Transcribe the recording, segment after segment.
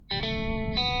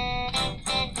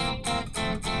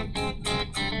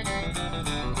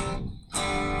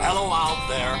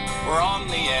there, we're on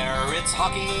the air, it's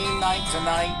hockey night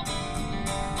tonight.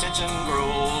 Tension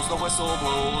grows, the whistle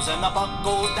blows, and the puck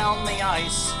goes down the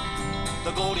ice.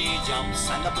 The goalie jumps,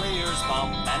 and the players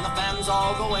bump, and the fans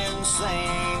all go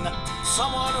insane.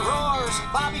 Someone roars,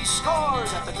 Bobby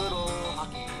scores at the good old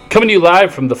hockey. Coming to you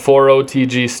live from the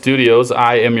 4OTG studios,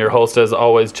 I am your host, as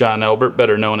always, John Albert,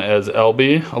 better known as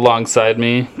LB. Alongside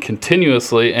me,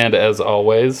 continuously and as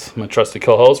always, my trusty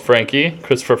co-host, Frankie,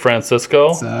 Christopher Francisco.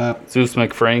 What's up? Zeus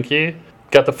McFrankie.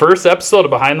 Got the first episode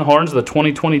of Behind the Horns of the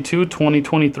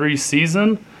 2022-2023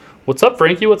 season. What's up,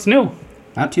 Frankie? What's new?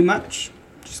 Not too much.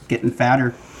 Just getting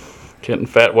fatter. Getting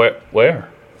fat where?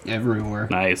 Everywhere.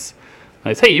 Nice.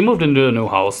 Hey, you moved into a new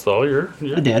house, though.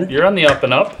 I did. You're on the up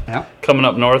and up. Yeah. Coming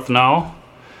up north now.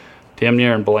 Damn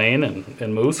near in Blaine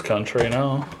and Moose Country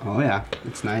now. Oh, yeah.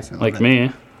 It's nice. I love Like it.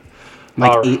 me.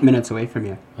 Like 8 minutes away from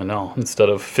you. I know, instead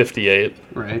of 58.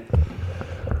 Right.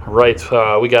 Right,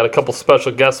 we got a couple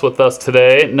special guests with us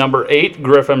today. Number 8,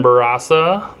 Griffin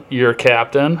Barassa, your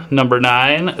captain. Number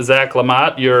 9, Zach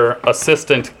Lamotte, your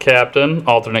assistant captain,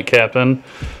 alternate captain,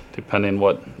 depending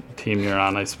what team you're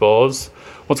on, I suppose.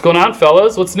 What's going on,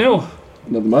 fellas? What's new?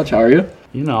 Nothing much. How are you?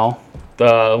 You know,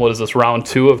 what is this, round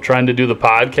 2 of trying to do the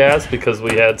podcast because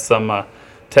we had some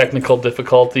technical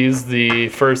difficulties the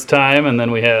first time, and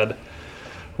then we had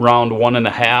round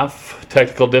 1.5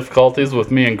 technical difficulties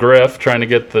with me and Griff trying to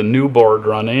get the new board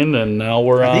running, and now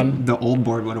we're I on. think the old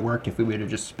board would have worked if we would have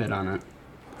just spit on it.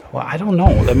 Well, I don't know.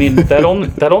 I mean, that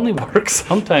only works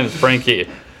sometimes, Frankie.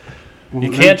 Well,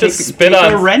 You then can't just spit take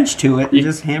on. a wrench to it and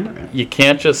just hammer it. You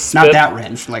can't just spit. Not that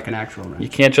wrench, like an actual wrench. You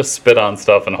can't just spit on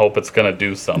stuff and hope it's gonna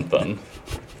do something.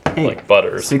 Hey, Like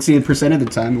butters. 60% of the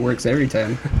time, it works every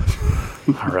time.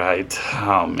 All right.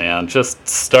 Oh, man. Just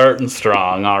starting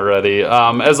strong already.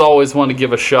 As always, want to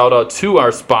give a shout out to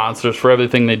our sponsors for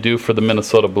everything they do for the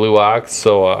Minnesota Blue Ox.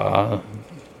 So,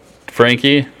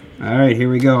 Frankie? All right, here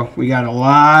we go. We got a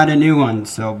lot of new ones,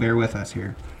 so bear with us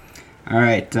here. All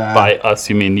right. By us,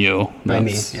 you mean you. By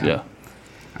me, That's- yeah.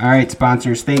 All right,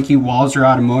 sponsors. Thank you, Walzer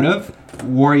Automotive,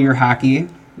 Warrior Hockey,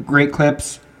 Great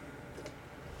Clips,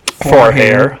 For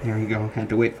hair. There you go. Had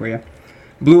to wait for you.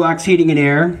 Blue Ox Heating and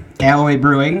Air, Alloy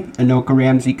Brewing, Anoka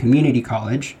Ramsey Community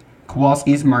College,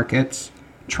 Kowalski's Markets,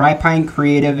 Tripine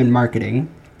Creative and Marketing,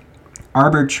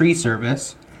 Arbor Tree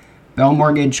Service, Bell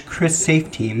Mortgage Chris Safe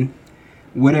Team,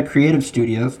 Witta Creative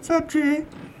Studios, what's up, Jay?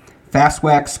 Fast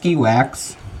Wax Ski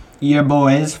Wax, Your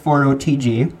Boys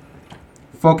 4OTG,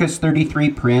 Focus 33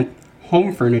 Print,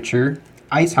 Home Furniture,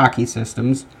 Ice Hockey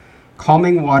Systems,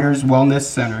 Calming Waters Wellness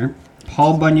Center,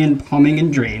 Paul Bunyan Plumbing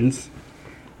and Drains,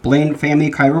 Blaine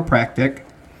Family Chiropractic,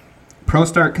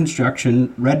 ProStart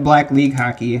Construction, Red Black League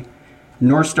Hockey,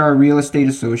 North Star Real Estate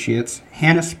Associates,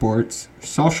 Hannah Sports,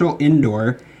 Social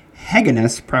Indoor,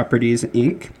 Heganus Properties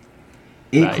Inc.,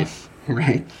 Nice.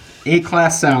 Right,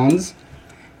 A-Class Sounds,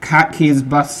 Kotke's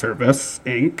Bus Service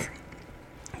Inc.,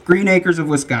 Green Acres of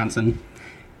Wisconsin,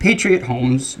 Patriot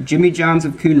Homes, Jimmy John's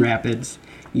of Coon Rapids,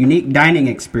 Unique Dining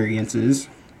Experiences,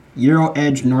 Euro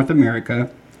Edge North America,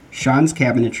 Sean's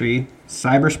Cabinetry,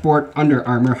 Cybersport Under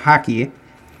Armour Hockey,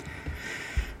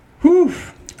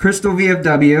 Crystal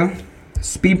VFW,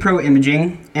 Speed Pro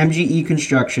Imaging, MGE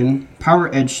Construction,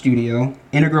 Power Edge Studio,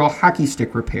 Integral Hockey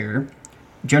Stick Repair,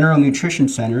 General Nutrition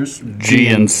Centers,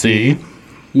 GNC.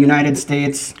 United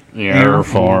States Air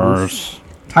Force.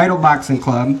 Title Boxing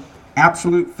Club,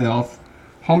 Absolute Filth,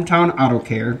 Hometown Auto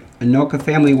Care, Anoka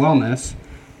Family Wellness,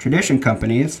 Tradition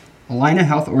Companies, Alina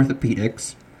Health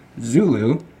Orthopedics,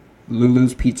 Zulu,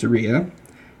 Lulu's Pizzeria,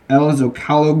 El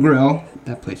Zocalo Grill,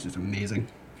 that place is amazing,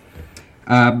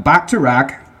 Bach to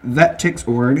Rock, Vet Ticks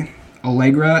Org,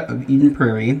 Allegra of Eden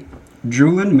Prairie,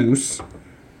 Drulin Moose,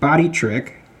 Body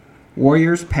Trick,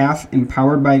 Warriors Path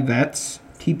Empowered by Vets,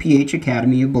 TPH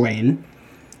Academy of Blaine,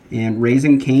 and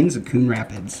Raising Canes of Coon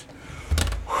Rapids.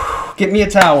 Get me a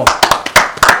towel.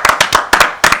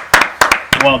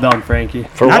 Well done, Frankie.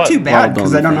 For Not what? too bad, Well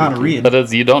because done, I don't know how to Frankie. read. That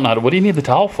is, you don't know how to. What do you need the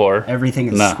towel for? Everything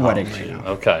is No. sweating right now.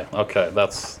 Okay.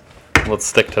 Let's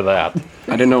stick to that.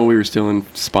 I didn't know we were stealing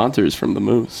sponsors from the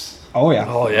Moose. Oh, yeah.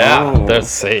 Oh yeah, Oh. that's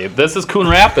safe. This is Coon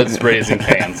Rapids Raising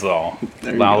Canes, though.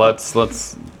 There you Now go.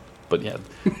 let's. But yeah,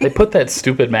 they put that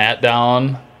stupid mat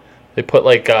down. They put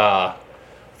like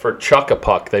for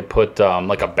Chuck-a-Puck, they put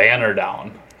like a banner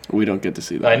down. We don't get to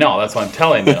see that. I know, that's what I'm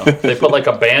telling you. They put like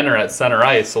a banner at center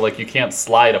ice, so like you can't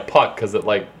slide a puck because it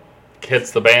like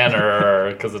hits the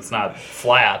banner because it's not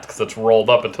flat because it's rolled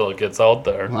up until it gets out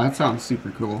there. Well, that sounds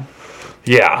super cool.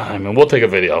 Yeah, I mean, we'll take a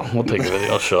video.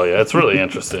 I'll show you. It's really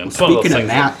interesting. It's one of those Speaking of things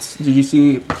mats, did you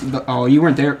see? You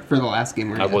weren't there for the last game,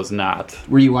 were you? I was not.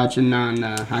 Were you watching on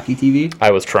Hockey TV? I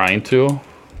was trying to.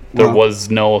 there Well- was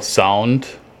no sound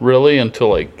really until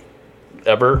like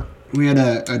ever. We had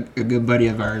a good buddy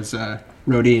of ours,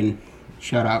 Rody, and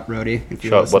shout out Rody if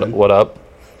you're Shut, listening. what up?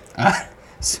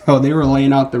 So they were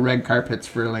laying out the red carpets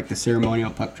for like the ceremonial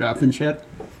puck drop and shit.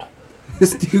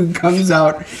 This dude comes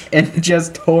out and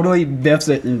just totally biffs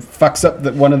it and fucks up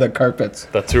one of the carpets.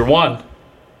 That's your one.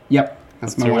 Yep,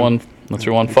 that's my Your one. one. That's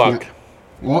your one. I Fuck. can't-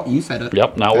 Well, you said it.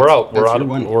 Yep. Now That's- we're out. We're that's out. your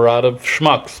one. We're out of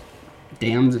schmucks.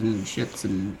 Dams and shits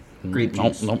and grape Nope.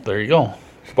 juice. Nope. There you go.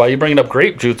 Why are you bringing up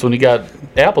grape juice when you got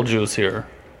apple juice here?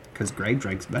 Because grape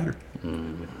drink's better.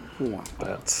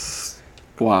 That's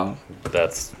Wow.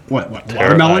 What? terrible.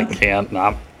 Watermelon? I can't.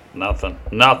 Nothing.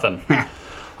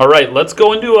 All right, let's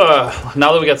go into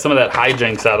now that we got some of that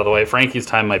hijinks out of the way. Frankie's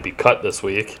time might be cut this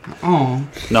week. Oh,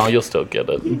 No, you'll still get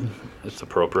it. It's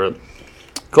appropriate.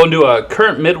 Going to a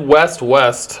current Midwest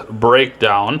West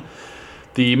breakdown.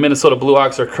 The Minnesota Blue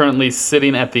Hawks are currently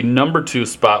sitting at the number 2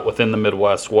 spot within the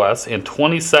Midwest West and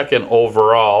 22nd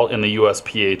overall in the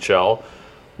USPHL,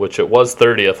 which it was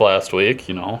 30th last week,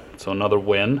 so another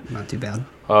win. not too bad.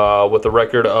 With a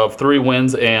record of 3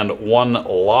 wins and 1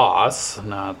 loss,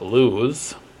 not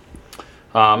lose.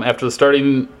 After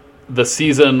starting the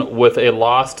season with a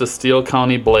loss to Steele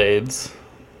County Blades,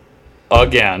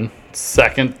 again,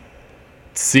 second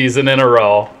season in a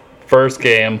row, first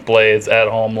game, Blades at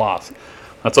home loss.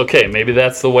 That's okay. Maybe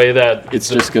that's the way that It's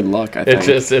just good luck, I think.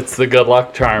 it's the good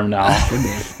luck charm now. Could be.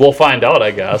 We'll find out,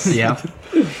 I guess. Yeah.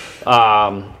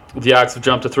 The Hawks have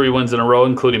jumped to 3 wins in a row,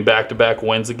 including back-to-back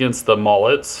wins against the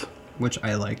Mullets. Which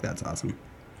I like. That's awesome.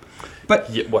 But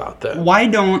Yeah, wow, why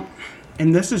don't,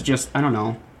 and this is just, I don't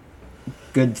know,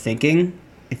 good thinking.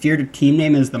 If your team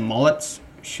name is the Mullets,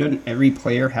 shouldn't every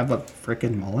player have a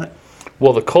freaking mullet?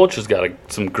 well, the coach has got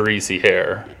some greasy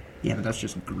hair. Yeah, but that's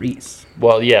just grease.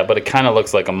 Well, yeah, but it kind of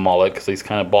looks like a mullet because he's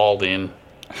kind of balding.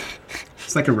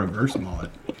 It's like a reverse mullet.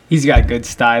 He's got good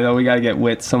style, though. We got to get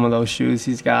Witt some of those shoes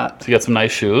he's got. So he got some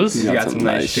nice shoes. He's got some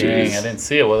nice Dang, shoes. I didn't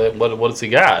see it. What does he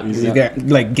got? Does he got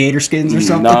like gator skins or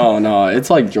something? No, it's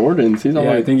like Jordans. He's Yeah, I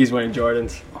always, think he's wearing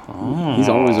Jordans. he's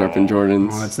always repping Jordans.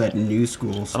 Oh, it's that new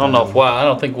school I style. don't know if I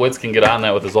don't think Witz can get on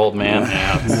that with his old man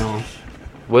hats. No.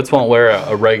 Witz won't wear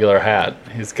a regular hat.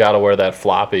 He's got to wear that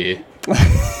floppy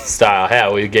style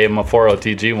hat. We gave him a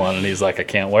 4OTG one, and he's like, I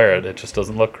can't wear it. It just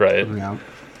doesn't look right. Yeah.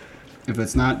 If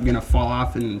it's not gonna fall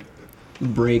off and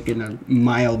break in a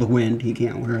mild wind, he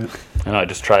can't wear it. And I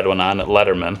just tried one on at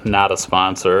Letterman, not a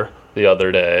sponsor, the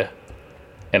other day,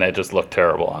 and it just looked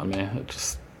terrible on me.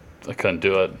 I couldn't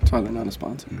do it. That's why they're not a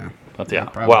sponsor. No. But yeah,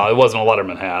 probably. well, it wasn't a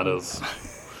Letterman hat.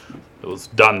 It was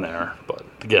done there, but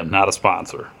again, not a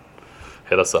sponsor.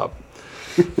 Hit us up.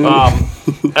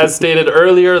 As stated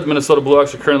earlier, the Minnesota Blue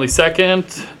Hawks are currently second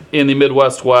in the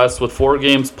Midwest West with 4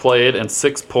 games played and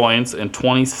 6 points, and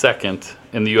 22nd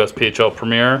in the USPHL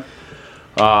Premier.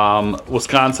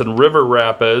 Wisconsin River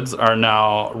Rapids are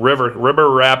now River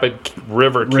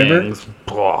Kings.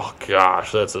 Oh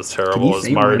gosh, that's as Can terrible you as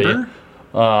say Marty. river?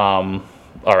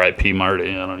 R.I.P.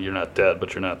 Marty. You're not dead,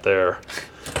 but you're not there.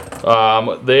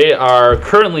 They are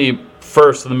currently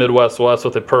first in the Midwest West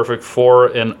with a perfect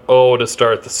 4-0 to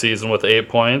start the season with 8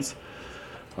 points.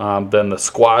 Then the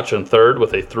Squatch in third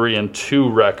with a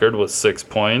 3-2 record with 6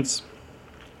 points.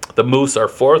 The Moose are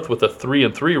fourth with a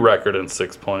 3-3 record and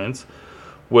 6 points.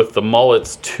 With the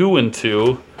Mullets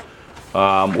 2-2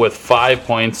 with 5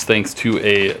 points thanks to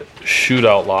a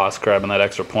shootout loss, grabbing that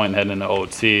extra point and heading into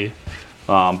OT.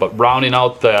 But rounding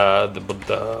out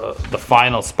the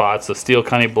final spots, the Steele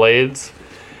County Blades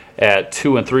at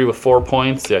 2-3 with 4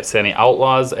 points. The Isani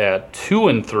Outlaws at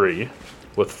 2-3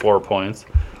 with 4 points.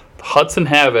 The Hudson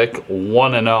Havoc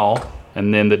 1-0,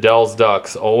 and then the Dells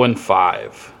Ducks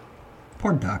 0-5.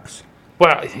 Poor ducks.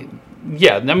 Well,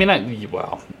 yeah, I mean,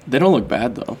 They don't look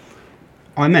bad, though.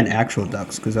 Oh, I meant actual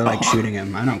ducks because I like shooting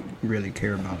them. I don't really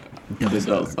care about This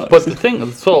does suck. But the thing,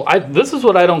 this is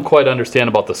what I don't quite understand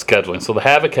about the scheduling. So the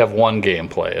Havoc have 1 game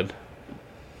played.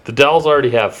 The Dells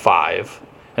already have 5.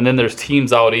 And then there's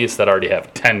teams out east that already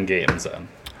have 10 games in.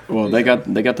 Well, they got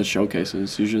the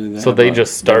showcases. Usually So they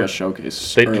just start- a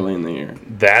showcase they- early in the year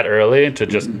That early to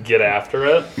just get after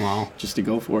it, Well, just to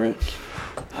go for it.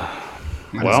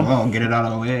 might Well. as well get it out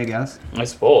of the way, I guess. I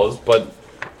suppose. But,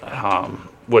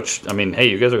 which, I mean, hey,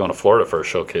 you guys are going to Florida for a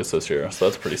showcase this year, so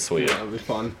that's pretty sweet. That'll be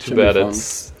fun. Too Should be bad fun.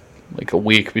 it's like a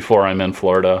week before I'm in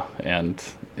Florida and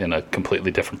in a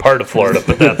completely different part of Florida,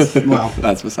 but that's Well,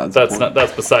 That's besides the point.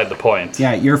 that's beside the point.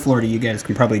 yeah, you're Florida. You guys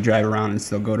can probably drive around and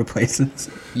still go to places.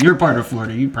 You're part of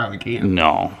Florida. You probably can.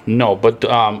 No, but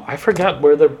I forgot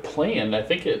where they're playing. I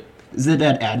think it Is it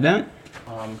at Advent?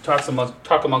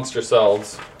 talk amongst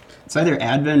yourselves. It's either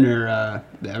Advent or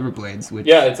the Everblades. Which,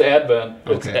 Yeah, it's Advent.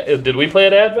 Okay. Did we play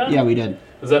at Advent? Yeah, we did.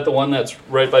 Is that the one that's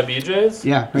right by BJ's?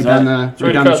 Yeah, right Is down that- the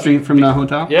right down the street from the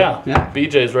hotel. Yeah. Yeah.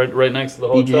 BJ's right next to the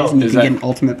hotel. BJ's, and you Is can that- get an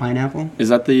ultimate pineapple. Is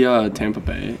that the Tampa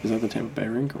Bay? Is that the Tampa Bay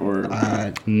rink or?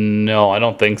 No, I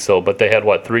don't think so. But they had,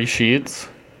 3 sheets?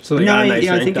 So they got a nice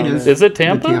I rink think it down is. there. Is it The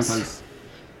Tampa's?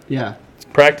 Yeah,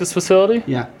 Practice facility?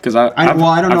 yeah. Because I I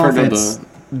don't know if heard it's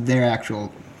their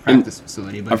actual practice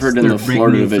facility, but I've heard it's in their the big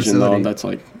Florida new division facility. though that's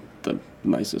like the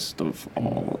nicest of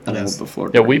all It of is. the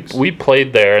Florida. Yeah, rinks. we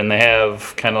played there, and they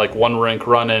have kind of like one rink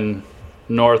running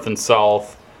north and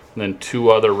south, and then 2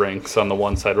 other rinks on the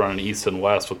one side running east and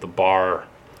west with the bar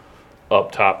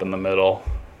up top in the middle.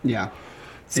 Yeah.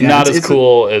 It's not as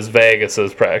cool as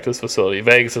Vegas's practice facility.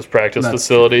 Vegas's practice That's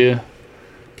facility,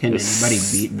 Can It's anybody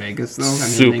beat Vegas though? I mean,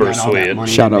 super they got all that sweet.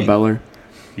 money Shout to out make- Beller.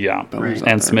 yeah, Beller's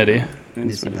Right. out and there. Smitty. And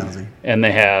Missy Smitty. Belsey. And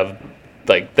they have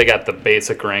they got the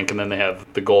basic rink, and then they have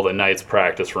the Golden Knights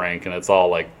practice rink, and it's all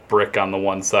like brick on the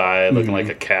one side, looking like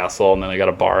a castle, and then they got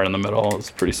a bar in the middle.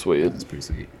 It's pretty sweet. It's pretty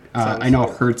sweet. I know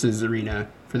Hertz's arena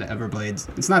for the Everblades.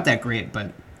 It's not that great,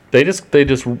 but They just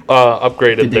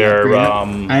upgraded did they their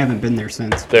upgrade it? I haven't been there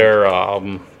since. their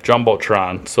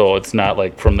jumbotron, so it's not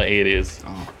like from the 80s.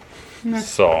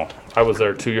 So I was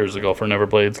there 2 years ago for an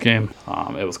Everblades game.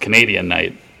 It was Canadian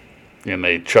night, and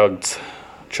they chugged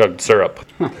syrup.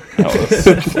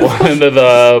 That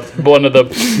was one of the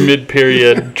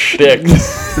mid-period shticks.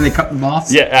 So they cut the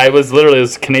boss. Yeah, it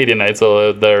was Canadian night,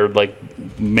 so their like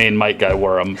main mic guy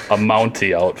wore a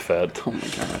Mountie outfit. Oh my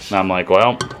gosh. And I'm like,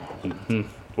 well,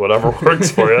 whatever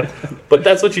works for you. But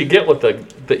that's what you get with the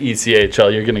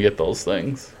ECHL. You're gonna get those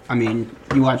things. I mean,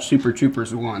 you watch Super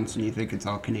Troopers once and you think it's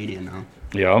all Canadian now.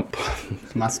 Yep.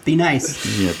 Must be nice.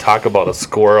 You talk about a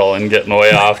squirrel and getting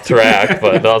way off track,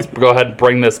 but let's go ahead and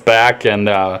bring this back and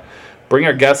bring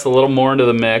our guests a little more into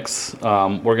the mix.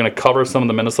 We're going to cover some of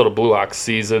the Minnesota Blue Hawks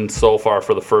season so far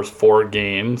for the first 4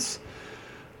 games.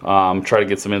 Try to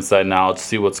get some inside knowledge,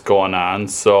 see what's going on.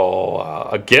 So,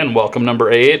 again, welcome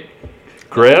number 8,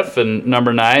 Griff, and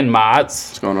number 9, Motts.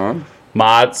 What's going on?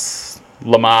 Motts,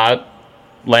 Lamont,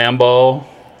 Lambeau.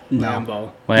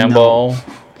 No.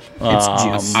 Lambeau. It's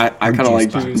juice. I Or kind of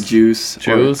like box. juice. or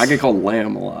Juice? I get called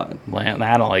lamb a lot. Lamb,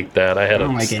 I don't like that. I had I a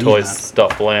don't like any toy of that.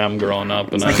 stuffed lamb growing up.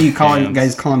 And It's like I you can't.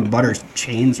 guys call them butter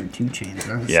chains or 2 chains.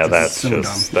 Yeah, that's so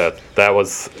just dumb. that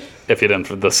was if you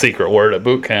didn't the secret word at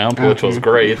boot camp, which was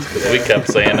great because we kept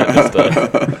saying it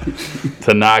just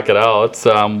to knock it out.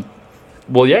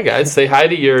 Well, yeah, guys, say hi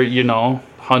to your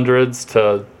hundreds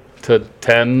to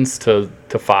tens to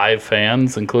 5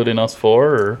 fans, including us 4.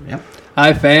 Or Yep.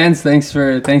 Hi fans, thanks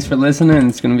for listening.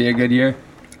 It's gonna be a good year.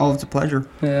 Oh, it's a pleasure.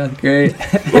 Yeah, great.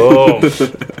 boom.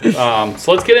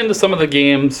 So let's get into some of the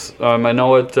games. I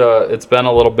know it's been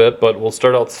a little bit, but we'll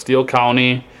start out Steele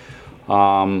County.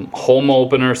 Home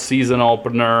opener, season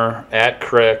opener at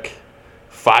Crick.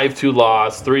 5-2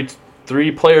 loss.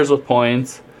 Three players with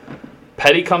points.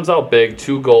 Petty comes out big,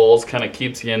 2 goals, kind of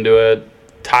keeps you into it.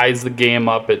 Ties the game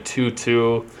up at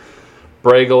 2-2.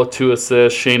 Brago with 2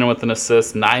 assists. Shana with an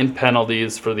assist. 9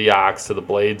 penalties for the Ox to the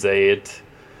Blades 8.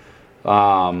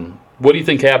 What do you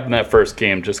think happened that first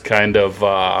game? Just kind of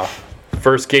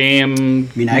first game.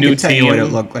 I mean, I new can tell you what team.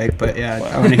 it looked like, but yeah,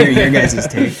 I want to hear your guys'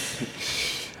 take.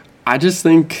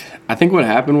 I think what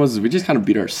happened was we just kind of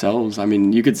beat ourselves. I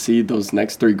mean, you could see those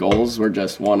next 3 goals were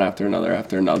just one after another,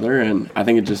 and I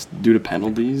think it just due to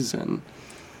penalties and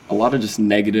a lot of just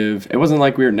negative. It wasn't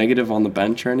like we were negative on the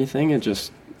bench or anything. It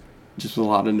just was a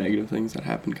lot of negative things that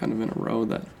happened kind of in a row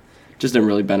that just didn't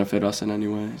really benefit us in any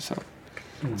way. So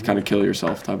it's kind of kill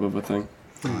yourself type of a thing.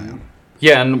 Oh, yeah.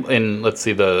 Yeah, and let's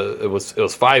see, it was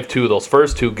 5-2. Those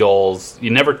first 2 goals, you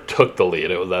never took the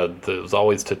lead. It was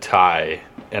always to tie,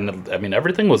 and I mean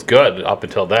everything was good up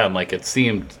until then. Like it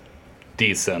seemed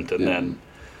decent, and then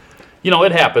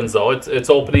it happens though. It's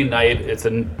opening night.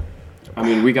 I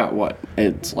mean, we got what?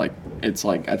 It's like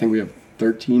I think we have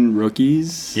 13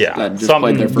 rookies that just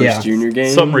played their first junior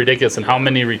game. Something ridiculous. And how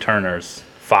many returners?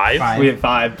 5? We have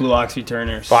 5 Blue Ox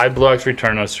returners. 5 Blue Ox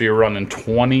returners, so you're running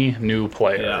 20 new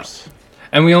players. Yeah.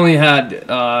 And we only had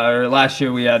last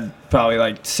year we had probably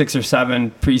like 6 or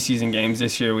 7 preseason games.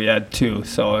 This year we had 2,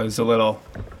 so it was a little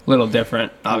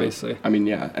different, obviously. I mean,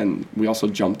 yeah, and we also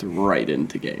jumped right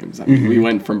into games. I mean, we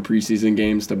went from preseason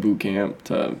games to boot camp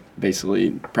to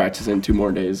basically practicing 2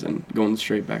 more days and going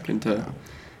straight back into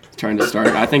trying to start.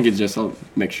 I think it's just a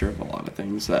mixture of a lot of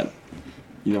things that,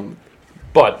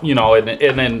 But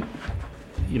and then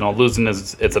losing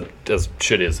is as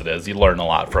shitty as it is. You learn a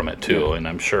lot from it too, and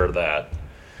I'm sure that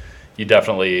you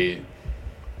definitely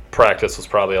practice was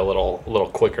probably a little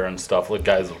quicker and stuff. Like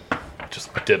guys just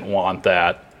didn't want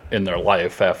that in their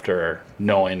life after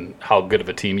knowing how good of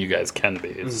a team you guys can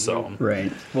be. So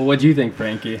Right. Well, what do you think,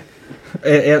 Frankie?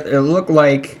 It looked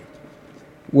like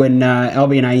when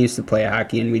Albie and I used to play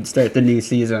hockey and we'd start the new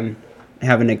season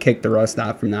having to kick the rust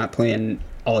off from not playing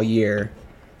all year.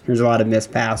 There's a lot of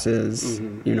missed passes,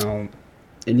 you know,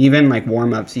 and even like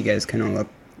warm-ups, you guys kind of look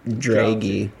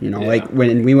draggy, you know, like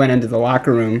when we went into the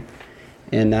locker room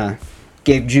and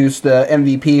gave Juice the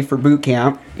MVP for boot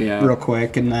camp real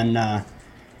quick, and then I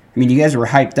mean, you guys were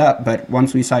hyped up, but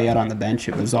once we saw you out on the bench,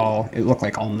 it looked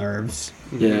like all nerves.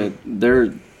 Yeah,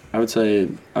 I would say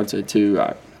too.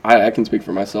 I can speak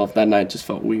for myself. That night just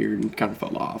felt weird and kind of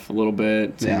fell off a little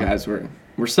bit. So you guys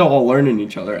we're still all learning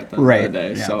each other at the end of the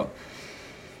day. Yeah. So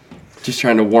just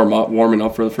trying to warming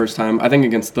up for the first time. I think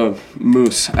against the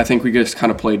Moose, I think we just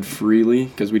kind of played freely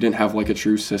because we didn't have like a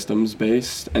true systems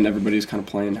base, and everybody's kind of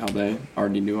playing how they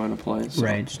already knew how to play. So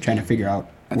right, just trying to figure out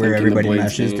where everybody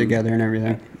meshes together and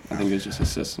everything. I think it's just a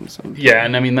system. Yeah,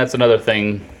 and I mean, that's another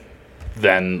thing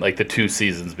than like the 2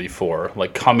 seasons before.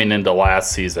 Like coming into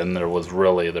last season, there was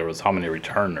how many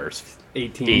returners?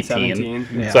 18. 17.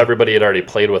 Yeah. So everybody had already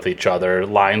played with each other.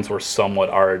 Lines were somewhat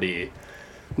already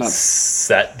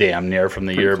set damn near from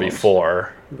the year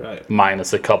before, right?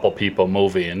 Minus a couple people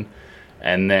moving.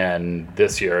 And then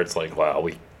this year, it's like, wow,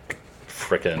 we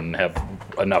freaking have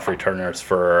enough returners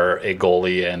for a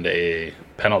goalie and a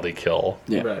penalty kill.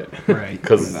 Yeah. Right.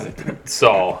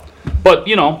 But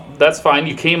you know, that's fine.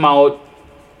 You came out,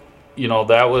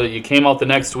 you came out the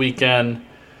next weekend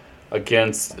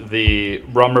against the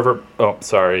Rum River. Oh,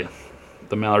 sorry,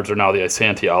 the Mallards are now the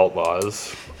Isanti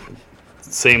Outlaws.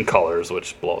 Same colors,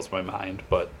 which blows my mind.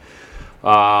 But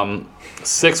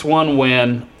 6-1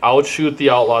 win, outshoot the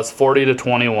Outlaws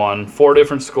 40-21. 4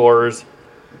 different scores,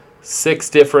 6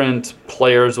 different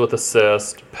players with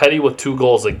assists. Petty with 2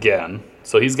 goals again.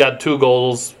 So he's got 2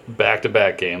 goals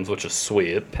back-to-back games, which is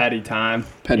sweet. Petty time.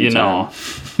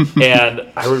 And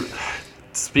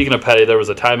speaking of Petty, there was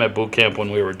a time at boot camp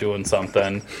when we were doing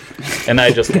something, and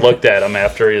I just looked at him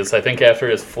after he was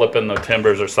flipping the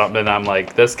timbers or something, and I'm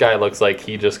like, this guy looks like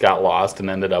he just got lost and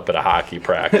ended up at a hockey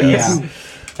practice. Yeah.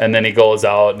 And then he goes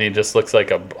out and he just looks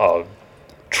like a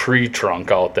tree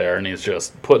trunk out there, and he's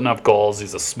just putting up goals.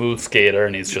 He's a smooth skater,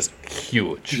 and he's just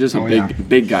huge. He's just a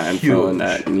big guy on filling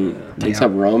that, and he takes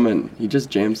up room, and he just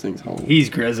jams things home. He's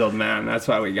grizzled, man. That's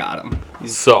why we got him.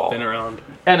 He's been around.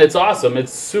 And it's awesome.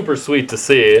 It's super sweet to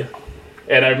see.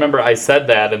 And I remember I said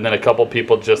that, and then a couple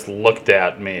people just looked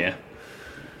at me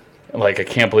like, I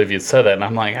can't believe you said that. And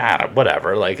I'm like,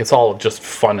 whatever. Like, it's all just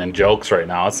fun and jokes right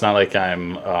now. It's not like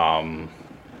I'm...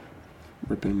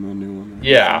 ripping the new one.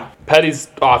 Yeah. Petty's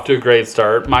off to a great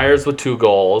start. Myers with 2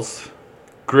 goals.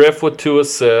 Griff with 2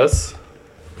 assists.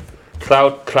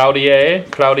 Cloutier,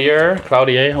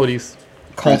 what do you...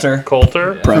 Coulter.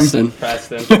 Preston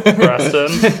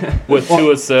with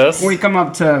 2 assists. When we come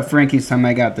up to Frankie's time,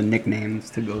 I got the nicknames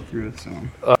to go through. So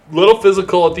Little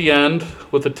physical at the end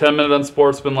with a 10-minute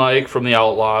unsportsmanlike from the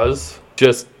Outlaws.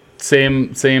 Just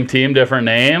same team, different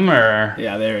name, or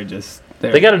yeah,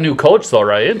 they got a new coach though,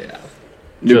 right? Yeah.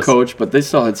 New coach, but they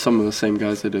still had some of the same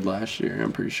guys they did last year,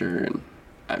 I'm pretty sure. And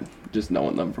I'm just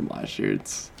knowing them from last year,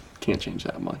 can't change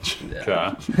that much.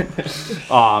 Yeah.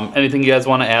 Anything you guys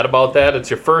want to add about that? It's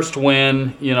your first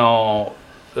win.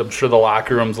 I'm sure the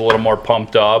locker room's a little more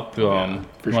pumped up. You want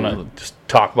to just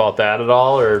talk about that at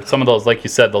all? Or some of those, like you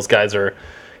said, those guys are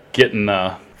getting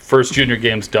first junior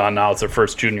games done. Now it's their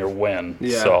first junior win.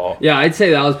 Yeah. So. Yeah, I'd say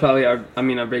that was probably our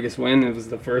biggest win. It was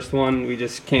the first one. We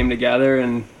just came together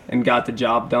and got the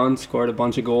job done, scored a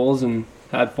bunch of goals, and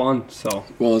had fun. So.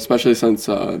 Well, especially since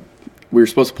we were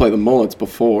supposed to play the Mullets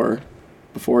before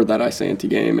that Isanti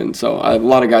game, and so a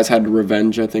lot of guys had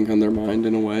revenge, I think, on their mind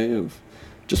in a way of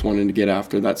just wanting to get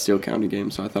after that Steele County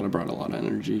game. So I thought I brought a lot of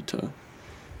energy to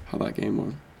how that game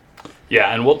went.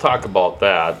 Yeah, and we'll talk about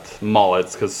that,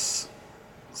 Mullets, because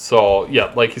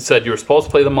like you said, you were supposed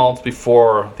to play the Mullets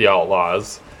before the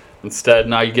Outlaws. Instead,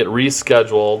 now you get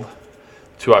rescheduled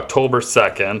to October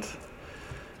 2nd.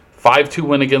 5-2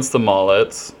 win against the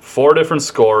Mullets. 4 different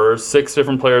scorers, 6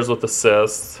 different players with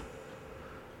assists,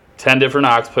 10 different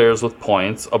Ox players with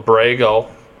points. Abrego,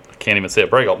 I can't even say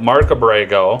Abrego. Mark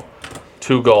Abrego,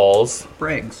 2 goals.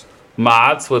 Briggs.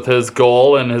 Motts with his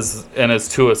goal and his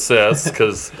 2 assists,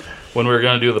 because when we were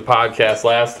going to do the podcast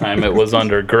last time, it was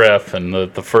under Griff, and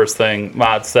the first thing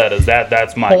Motts said is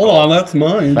that's my goal. Hold on, that's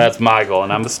mine. That's my goal,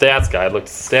 and I'm the stats guy. I looked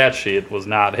at the stat sheet, it was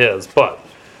not his, but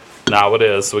now it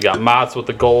is. So we got Motts with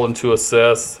the goal and 2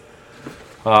 assists.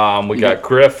 We got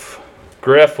Griff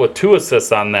with 2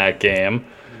 assists on that game.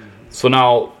 So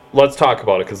now let's talk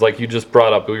about it, because like you just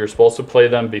brought up, we were supposed to play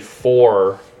them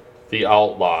before the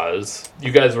Outlaws.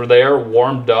 You guys were there,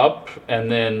 warmed up, and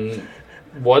then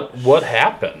what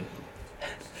happened?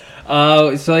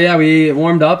 So yeah, we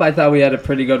warmed up. I thought we had a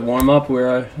pretty good warm up. We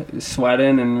were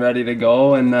sweating and ready to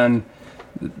go, and then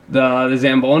the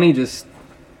Zamboni just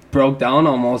broke down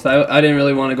almost. I didn't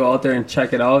really want to go out there and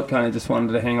check it out. Kind of just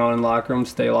wanted to hang out in the locker room,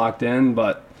 stay locked in,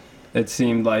 but it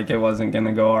seemed like it wasn't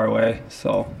gonna go our way.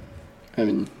 So, I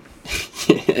mean,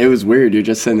 it was weird. You're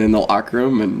just sitting in the locker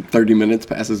room, and 30 minutes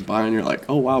passes by, and you're like,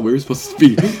 "Oh wow, we were supposed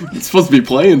to be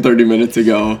playing 30 minutes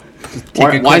ago.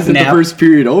 Why isn't the first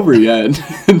period over yet?"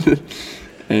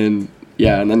 And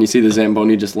yeah, and then you see the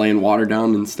Zamboni just laying water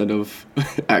down instead of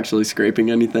actually scraping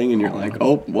anything, and you're like,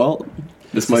 "Oh well,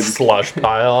 this might be slush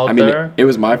pile out I mean, there." it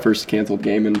was my first canceled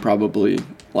game in probably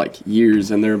like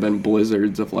years, and there have been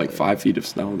blizzards of like 5 feet of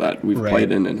snow that we've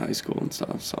played in high school and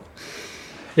stuff. So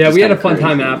yeah, just we had a kinda fun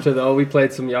time crazy. after though. We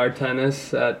played some yard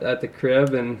tennis at the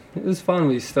crib, and it was fun.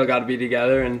 We still got to be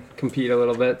together and compete a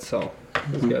little bit, so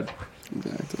it was good.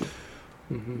 Exactly.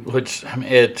 Which I mean,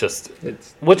 it's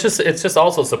just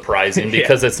also surprising Yeah.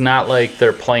 because it's not like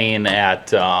they're playing at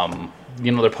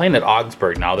they're playing at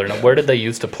Augsburg now. They're not, where did they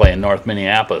used to play in North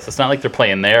Minneapolis? It's not like they're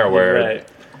playing there where Right.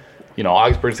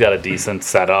 Augsburg's got a decent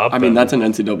setup. I mean, and- that's an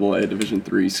NCAA Division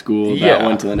III school that Yeah.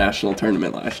 went to the national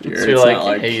tournament last year. so you're It's like, not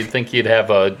like hey, you'd think you'd have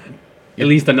a. At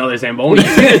least another Zamboni.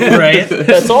 Right?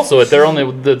 That's also it.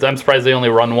 I'm surprised they only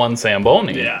run one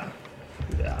Zamboni. Yeah.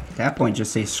 At that point,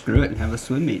 just say screw it and have a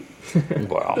swim meet.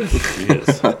 Wow.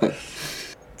 Jeez.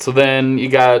 So then you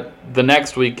got the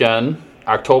next weekend,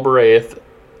 October 8th,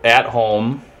 at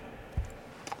home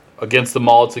against the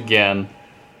Mullets again.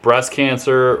 Breast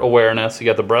cancer awareness. You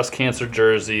got the breast cancer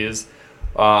jerseys.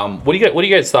 What do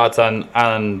you guys thoughts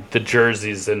on the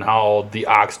jerseys and how the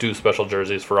Ox do special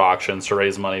jerseys for auctions to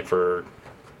raise money for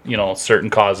certain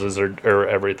causes or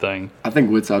everything? I think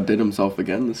Witz outdid himself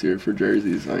again this year for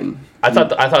jerseys. I mean, I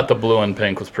thought the blue and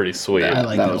pink was pretty sweet. I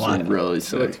like that it a was lot. really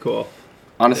So that's sick. cool.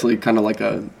 Honestly, kind of like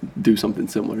a do something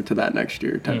similar to that next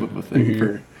year type of a thing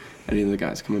for any of the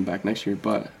guys coming back next year.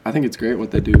 But I think it's great what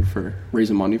they do for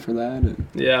raising money for that. And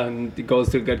Yeah, and it goes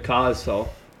to a good cause, so.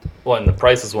 Well, and the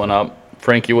prices went up.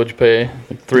 Frankie, what'd you pay?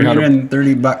 Like $300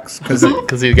 $330 because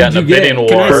because he got in a bidding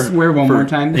Can I war. swear one more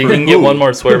time? You can get one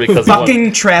more swear because of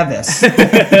Fucking Travis.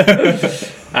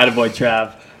 Attaboy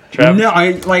Trav. Trav. No,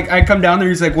 I come down there.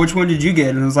 He's like, "Which one did you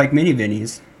get?" And it was like Mini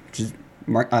Vinny's, which is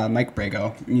Mike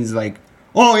Brago. And he's like,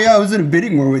 "Oh yeah, I was in a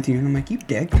bidding war with you." And I'm like, "You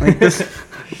dick!" Like this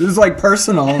is like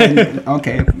personal. And,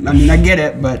 okay, I mean I get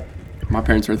it, but my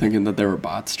parents were thinking that there were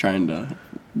bots trying to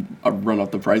run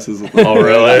up the prices. Oh,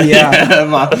 really? yeah,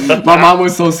 my mom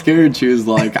was so scared. She was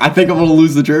like, "I think I'm gonna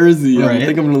lose the jersey. I Right.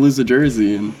 think I'm gonna lose the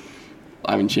jersey." And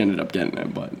I mean, she ended up getting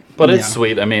it, but But it's Yeah.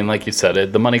 sweet. I mean, like you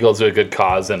said, the money goes to a good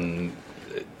cause. And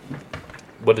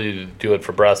what do you do it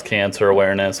for breast cancer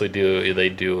awareness? They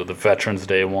do the Veterans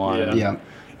Day one. yeah.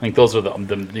 I think those are the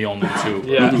only two.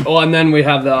 Yeah. Well, and then we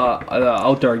have the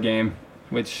outdoor game,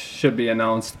 which should be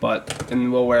announced,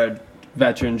 and we'll wear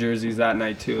veteran jerseys that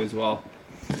night too as well.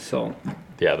 So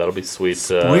Yeah, that'll be sweet.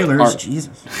 Spoilers,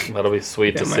 Jesus. That'll be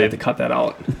sweet yeah, to might see. have to cut that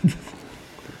out.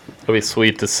 It'll be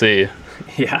sweet to see.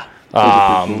 Yeah.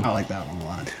 I like that one a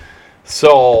lot.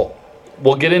 So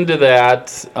we'll get into that.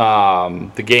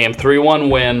 The game, 3-1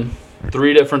 win,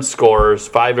 3 different scores,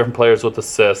 5 different players with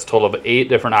assists, total of 8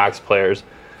 different Ox players.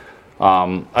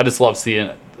 I just love seeing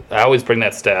it. I always bring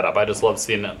that stat up. I just love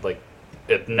seeing it, like,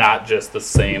 it not just the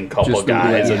same couple Just the-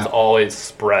 guys. yeah. It's always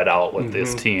spread out with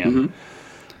this team.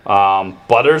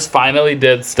 Butters finally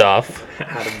did stuff.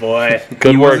 Attaboy.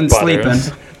 Good He work, wasn't Butters.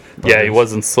 sleeping. Yeah, he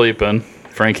wasn't sleeping.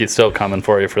 Frankie's still coming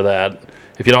for you for that.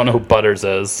 If you don't know who Butters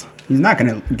is, He's not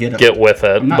gonna get get with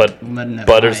it. I'm not But letting it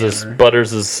Butters lie is ever.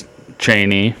 Butters is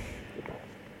Cheney.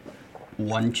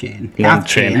 one chain, One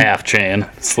chain, half chain,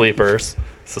 sleepers.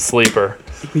 It's a sleeper.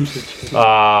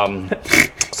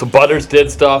 So Butters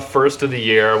did stuff first of the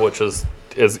year, which is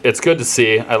it's good to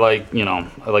see. I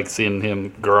like seeing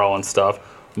him grow and stuff.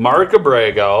 Mark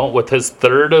Abrego with his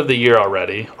 3rd of the year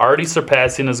already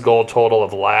surpassing his goal total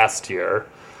of last year.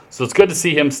 So it's good to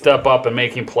see him step up and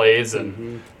making plays,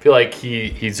 and feel like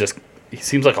he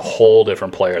seems like a whole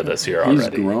different player this year he's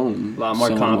already. grown. A lot more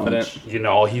so confident.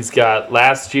 much. He's got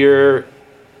last year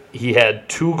he had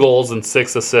 2 goals and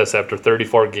 6 assists after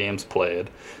 34 games played.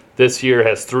 This year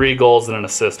has 3 goals and an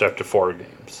assist after 4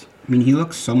 games. I mean, he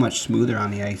looks so much smoother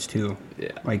on the ice too. Yeah.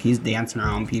 Like he's dancing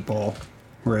around people,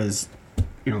 whereas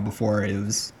before it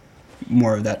was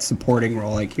more of that supporting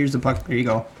role. Like, here's the puck, there you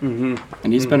go. And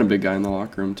he's been a big guy in the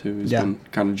locker room too. He's Yeah. been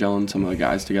kind of gelling some of the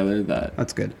guys together that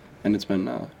That's good. and it's been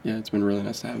really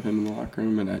nice to have him in the locker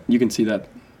room, and you can see that,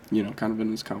 kind of in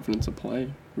his confidence of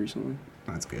play recently.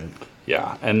 That's good.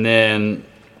 Yeah, and then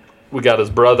we got his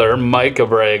brother, Mike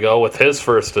Abrego, with his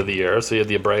first of the year. So you had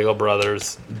the Abrego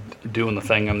brothers doing the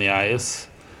thing on the ice.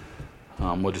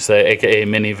 What'd you say? AKA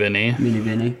Mini Vinny. Mini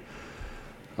Vinny.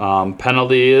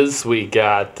 Penalties, we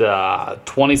got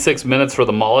 26 minutes for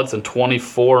the Mullets and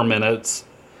 24 minutes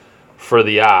for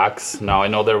the Ox. Now, I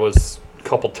know there was a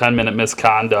couple 10-minute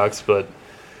misconducts, but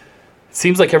it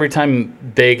seems like every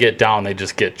time they get down, they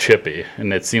just get chippy.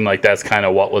 And it seemed like that's kind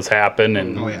of what was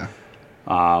happening. Oh, yeah.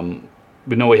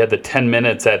 We know we had the 10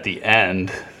 minutes at the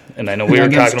end, and I know we were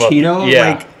Against talking about... Cheeto,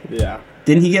 Yeah. Yeah.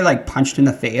 Didn't he get, punched in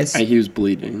the face? He was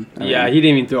bleeding. Yeah, he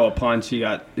didn't even throw a punch. He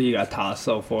got tossed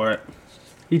though for it.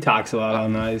 He talks a lot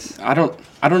on ice. I don't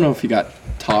know if he got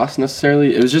tossed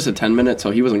necessarily. It was just a 10-minute,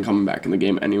 so he wasn't coming back in the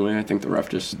game anyway. I think the ref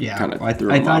just kind of threw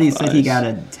him I thought off he the said he ice. got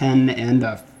a 10 and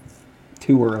a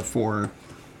 2 or a 4.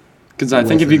 Because I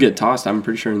think was if you it? get tossed, I'm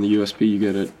pretty sure in the USP you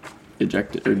get it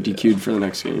ejected or DQ'd for the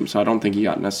next game. So I don't think he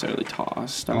got necessarily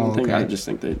tossed. I don't think. okay. I just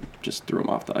think they just threw him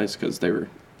off the ice because they were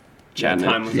chatting.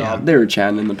 Time was Yeah. up. They were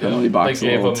chatting in the penalty box They a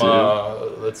gave him, little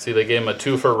too. let's see, they gave him a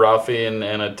 2 for roughing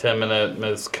and a 10-minute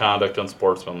misconduct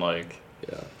unsportsmanlike.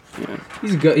 Yeah.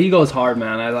 He's good. He goes hard,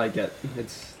 man. I like it.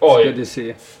 It's Oh, good to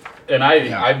see. And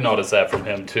I've noticed that from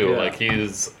him too. Yeah. Like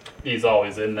he's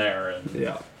always in there, and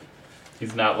Yeah.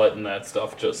 he's not letting that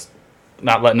stuff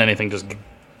not letting anything just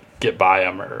get by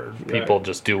him, or people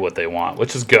just do what they want,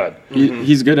 which is good.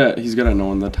 He's good at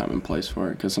knowing the time and place for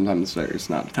it because sometimes there's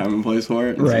not a time and place for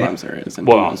it, and Right. sometimes there is. And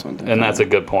he Well, knows when to and that's a time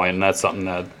good point, and that's something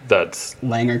that's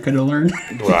Langer could have learned.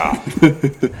 wow.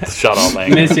 Shout out,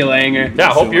 Lang. Miss you, Langer.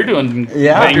 Yeah, I hope you're doing.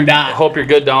 Yeah. Hope you're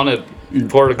good down at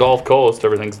Florida Gulf Coast.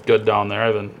 Everything's good down there.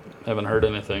 I haven't heard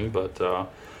anything, but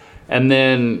and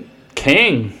then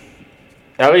King,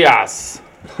 Elias,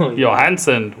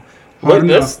 Johansson. Look Hunna.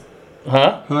 this,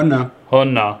 huh? Oh, no.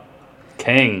 Hunna,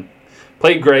 King,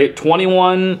 played great.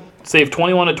 Saved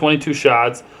 21 to 22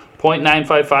 shots,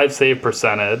 .955 save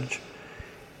percentage.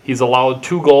 He's allowed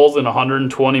 2 goals in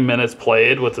 120 minutes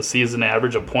played with a season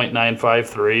average of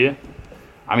 .953.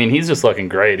 I mean, he's just looking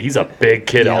great. He's a big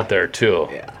kid out there too.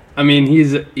 Yeah. I mean,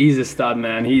 he's a stud,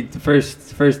 man. The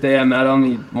first day I met him,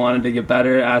 he wanted to get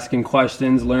better, asking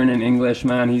questions, learning English,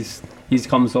 man. He's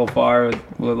come so far.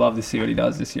 We'd love to see what he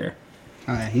does this year.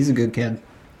 He's a good kid.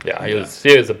 Yeah,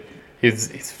 he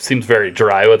seems very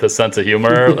dry with his sense of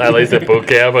humor, at least at boot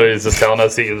camp, but he's just telling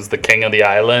us he was the king of the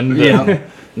island. Yeah.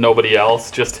 Nobody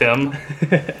else, just him.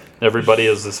 Everybody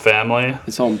is his family.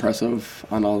 It's so impressive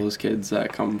on all those kids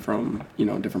that come from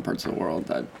different parts of the world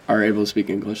that are able to speak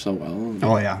English so well. And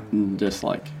Oh, yeah. just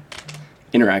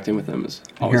interacting with them is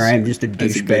always, Here I am, just a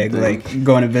it's a good douchebag,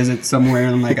 going to visit somewhere,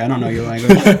 and I'm like, I don't know your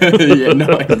language. yeah,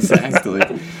 no, exactly.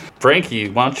 Frankie,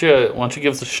 why don't you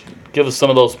give us some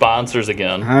of those sponsors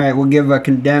again? All right, we'll give a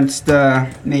condensed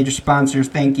major sponsors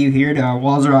thank you here to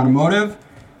Walzer Automotive,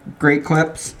 Great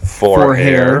Clips For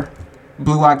Hair.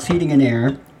 Blue Ox Heating and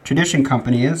Air, Tradition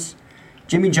Companies,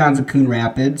 Jimmy John's of Coon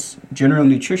Rapids, General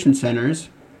Nutrition Centers.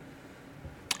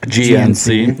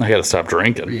 GNC. I gotta stop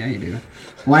drinking. Yeah, you do.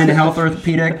 Line of Health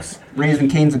Orthopedics, Raising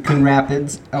Cane's of Coon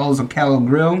Rapids, L's of Callow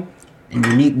Grill, and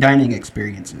Unique Dining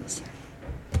Experiences.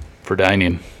 For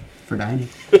dining. For dining.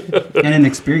 And an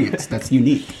experience that's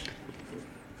unique.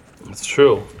 That's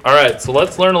true. All right, so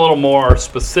let's learn a little more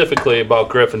specifically about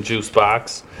Griff and Juice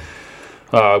Box.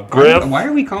 Griff. Why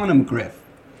are we calling him Griff?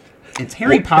 It's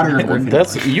Harry Potter and Gryffindor.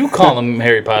 That's you call him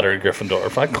Harry Potter and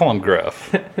Gryffindor. I call him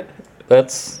Griff.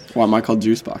 That's Why am I called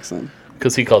Juice Box then?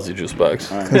 because he calls you Juice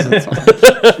Box. All right, that's all.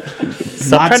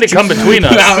 Stop trying to come between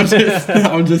us.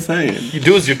 I'm just saying. You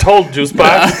do as you're told, Juice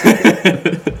Box.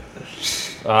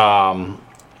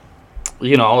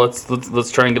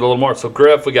 Let's try and get a little more. So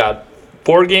Griff, we got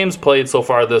 4 games played so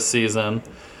far this season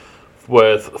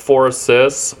with 4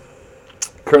 assists.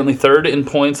 Currently 3rd in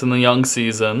points in the young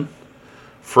season.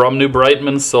 From New Brighton,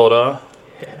 Minnesota.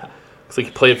 Yeah. Looks like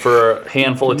he played for a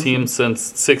handful of teams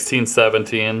since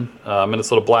 16-17.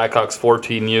 Minnesota Blackhawks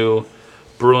 14U,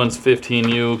 Bruins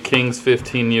 15U, Kings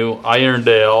 15U,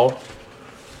 Irondale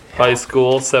High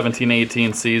School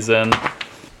 17-18 season.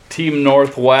 Team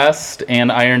Northwest and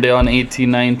Irondale in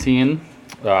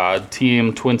 18-19.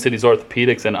 Team Twin Cities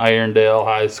Orthopedics and Irondale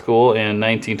High School in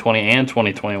 1920 and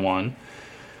 2021.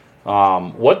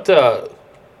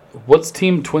 What's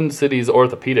Team Twin Cities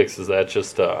Orthopedics? Is that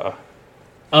just It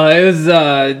was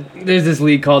there's this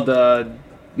league called the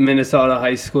Minnesota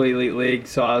High School Elite League,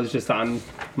 so I was just on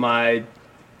my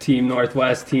Team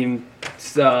Northwest team.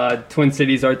 Twin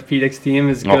Cities Orthopedics team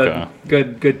is good, Okay.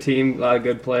 good team, a lot of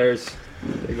good players.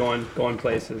 they're going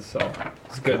places. So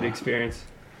it's a good experience.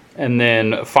 And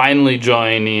then finally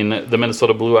joining the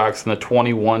Minnesota Blue Ox in the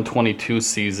 21-22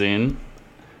 season.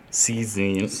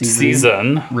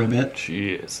 Ribbit.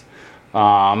 Jeez.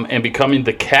 And becoming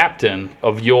the captain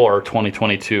of your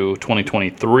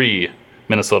 2022-2023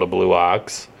 Minnesota Blue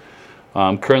Ox.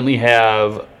 Currently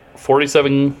have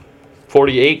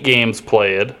 48 games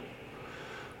played,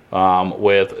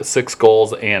 with 6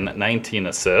 goals and 19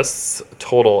 assists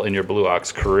total in your Blue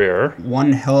Ox career.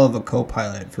 One hell of a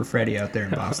co-pilot for Freddie out there in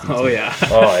Boston. Oh yeah,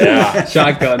 Oh yeah,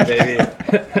 shotgun baby.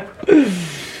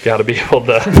 got to be able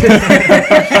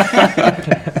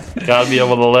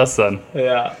to listen.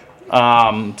 Yeah.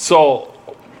 So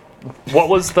what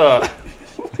was the?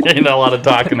 Ain't a lot of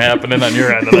talking happening on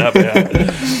your end of that,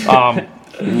 man.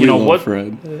 You know what?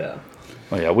 Fred. Yeah.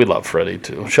 Oh yeah, we love Freddie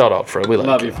too. Shout out Fred. We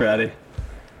Love you, Freddie.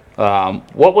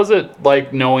 What was it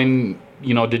like knowing?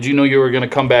 Did you know you were going to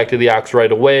come back to the Ox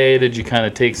right away? Did you kind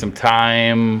of take some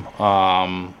time?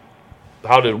 How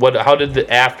did the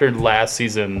after last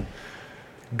season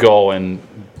go and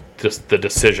just the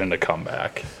decision to come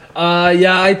back?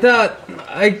 Yeah,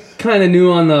 I kind of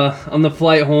knew on the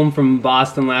flight home from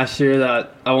Boston last year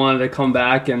that I wanted to come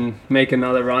back and make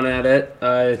another run at it.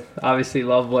 I obviously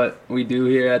love what we do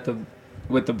here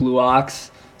with the Blue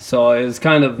Ox, so it was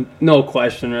kind of no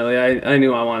question really. I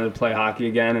knew I wanted to play hockey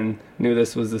again and knew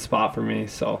this was the spot for me,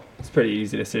 so it's a pretty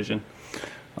easy decision.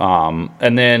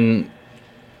 And then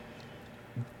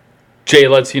Jay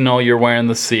lets you know you're wearing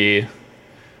the C.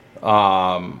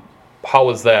 How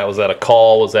was that? Was that a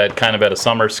call? Was that kind of at a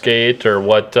summer skate or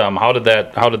what? How did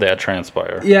that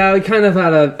transpire? Yeah, we kind of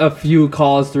had a few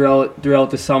calls throughout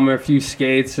the summer, a few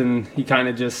skates, and he kind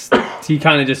of just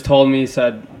told me, he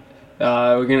said,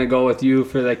 we're gonna go with you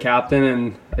for the captain,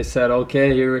 and I said,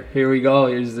 okay, here we go.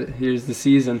 Here's the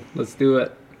season. Let's do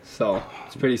it. So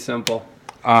it's pretty simple.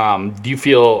 Do you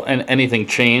feel anything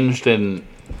changed? And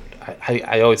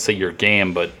I always say your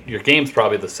game, but your game's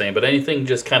probably the same. But anything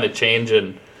just kind of change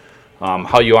in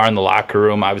how you are in the locker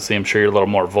room? Obviously, I'm sure you're a little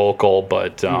more vocal,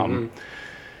 but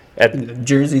The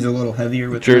jersey's a little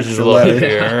heavier with jersey's a extra little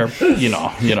leather. heavier.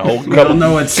 We don't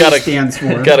know what C stands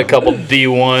for. Got a couple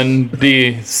D1,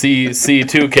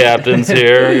 C2 captains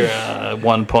here at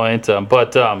one point.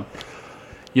 How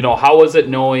was it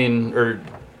knowing, or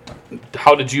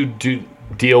how did you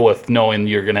deal with knowing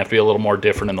you're going to have to be a little more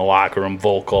different in the locker room,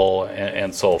 vocal,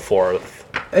 and so forth?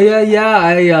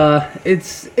 Yeah.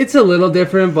 It's a little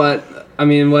different, but I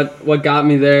mean, what got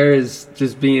me there is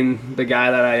just being the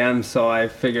guy that I am. So I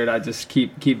figured I'd just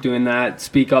keep doing that,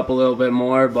 speak up a little bit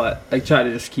more, but I try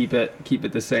to just keep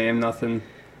it the same. Nothing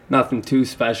too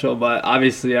special. But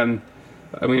obviously,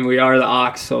 we are the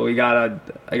Ox, so I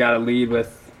gotta lead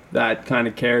with that kind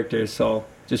of character. So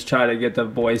just try to get the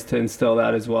boys to instill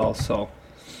that as well. So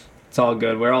it's all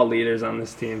good. We're all leaders on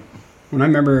this team. When I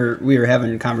remember we were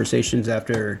having conversations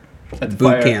after At the boot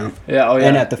fire. camp, Yeah,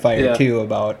 and at the fire Yeah. too,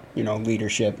 about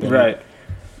leadership and Right.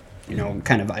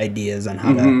 kind of ideas on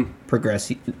how to progress,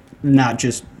 not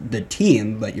just the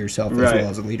team but yourself as Right. well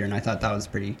as a leader. And I thought that was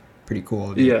pretty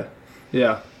cool of you.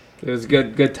 Yeah. It was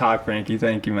good talk, Frankie.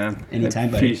 Thank you, man. Anytime,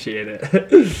 I buddy. appreciate it.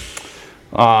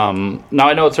 Now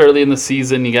I know it's early in the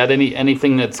season. You got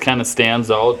anything that's kind of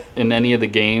stands out in any of the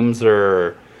games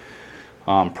or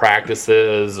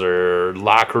practices or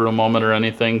locker room moment or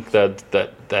anything that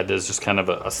is just kind of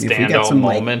a If we got standout some,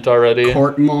 moment already?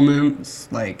 Court moments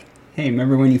like, hey,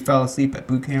 remember when you fell asleep at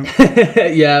boot camp?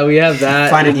 Yeah, we have that.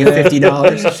 Finding you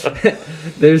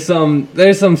 $50.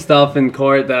 There's some stuff in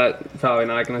court that probably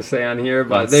not gonna say on here,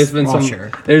 but there's been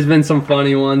some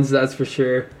funny ones, that's for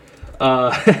sure.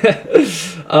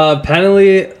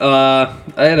 Penalty. I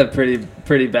had a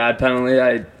pretty bad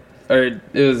penalty. It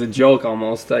was a joke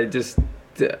almost. I just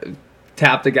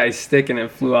tapped a guy's stick and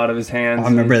it flew out of his hands. I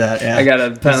remember that. Yeah. I got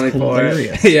a penalty That's for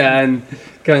hilarious. it. Yeah, and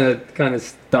kind of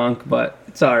stunk, but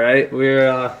it's all right.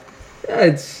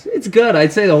 It's good.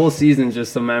 I'd say the whole season's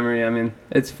just a memory. I mean,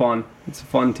 it's fun. It's a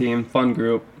fun team, fun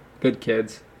group, good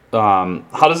kids. How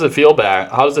does it feel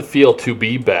to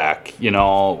be back?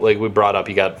 Like we brought up,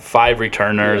 you got 5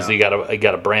 returners. Yeah. You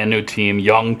got a brand new team,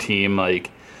 young team. Like,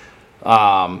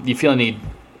 you feel any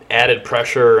added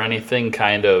pressure or anything,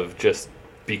 kind of just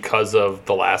because of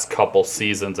the last couple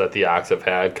seasons that the Ox have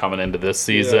had coming into this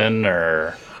season,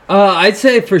 or? I'd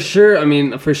say for sure. I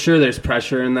mean, for sure, there's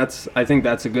pressure, and I think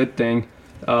that's a good thing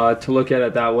to look at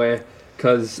it that way.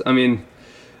 Because I mean,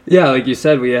 yeah, like you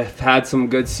said, we have had some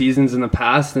good seasons in the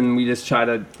past, and we just try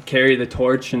to carry the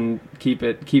torch and keep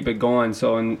it going.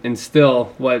 So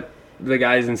instill what the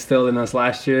guys instilled in us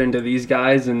last year into these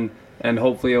guys, and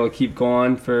hopefully it will keep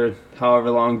going for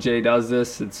however long Jay does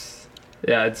this.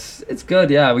 Yeah, it's good.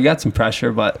 Yeah, we got some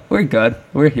pressure, but we're good.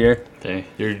 We're here. Okay,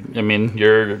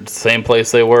 you're same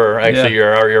place they were. Actually,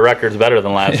 Yeah. your record's better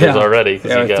than last year's already.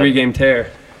 'Cause Yeah, you got, 3-game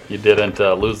tear. You didn't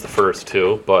lose the first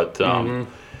two, but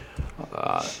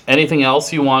anything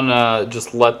else you want to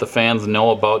just let the fans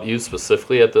know about you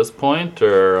specifically at this point,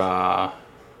 or?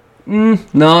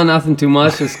 No, nothing too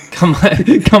much. Just come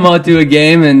out to a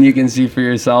game and you can see for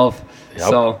yourself. Yep.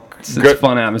 So it's a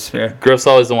fun atmosphere. Griff's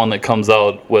always the one that comes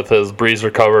out with his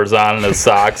breezer covers on and his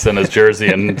socks and his jersey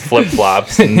and flip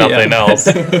flops and nothing else.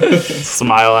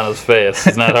 Smile on his face.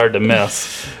 It's not hard to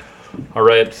miss. All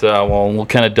right, well, we'll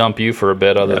kind of dump you for a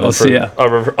bit,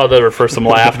 other for some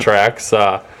laugh tracks.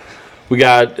 We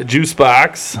got Juice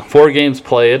Box, 4 games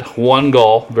played, 1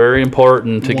 goal. Very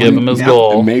important to give him his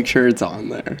goal. And make sure it's on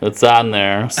there. It's on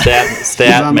there.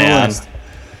 Stat on the man. list.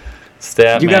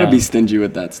 Stat You man. got to be stingy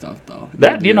with that stuff, though.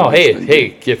 That, You gotta be hey,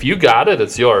 stingy. if you got it,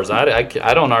 it's yours. I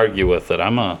don't argue with it. I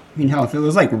mean, hell, if it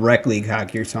was like rec league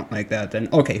hockey or something like that, then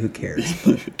okay, who cares?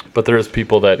 But there's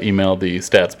people that email the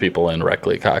stats people in Rec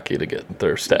League Hockey to get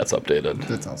their stats updated.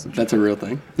 That's also true. That's a real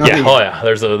thing. Yeah, oh yeah.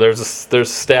 There's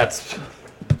stats.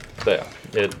 There.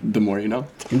 The more you know.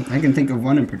 I can think of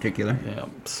one in particular. Yeah.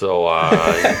 So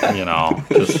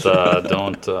just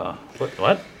don't.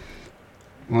 What?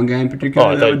 One guy in particular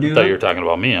Oh, I that would do thought that. you were talking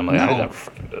about me. I'm like, I No. never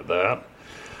freaking did that.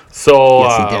 So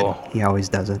Yes, he did. He always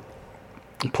does it.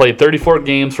 played 34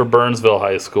 games for Burnsville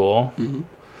High School.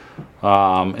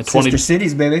 Mm-hmm. In Sister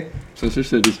cities, baby. Sister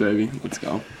Cities, baby. Let's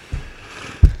go.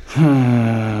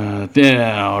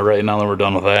 Yeah, right now that we're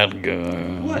done with that.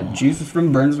 What? Juice is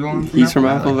from Burnsville. And He's from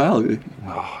Apple Valley.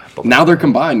 Now they're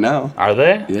combined now. Are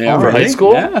they? Yeah. For high really?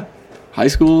 school? Yeah. High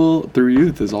school through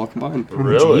youth is all combined.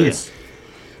 Really? Jeez.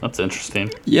 That's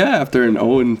interesting. Yeah, after an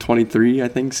 0-23, I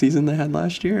think, season they had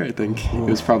last year, I think it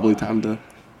was probably time to.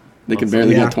 They could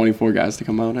barely Yeah. get 24 guys to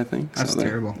come out, I think. That's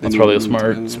terrible. That's probably a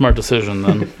smart decision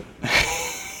then.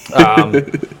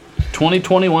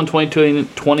 2021,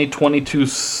 2022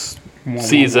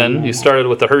 season, you started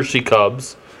with the Hershey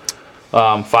Cubs.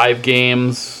 5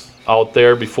 games out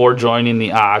there before joining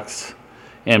the Ox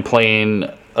and playing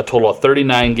a total of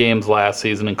 39 games last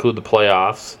season, include the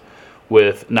playoffs,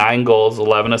 with 9 goals,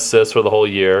 11 assists for the whole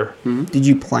year. Did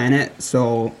you plan it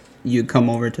so you'd come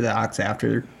over to the Ox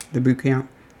after the boot camp?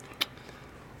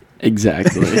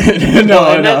 Exactly. And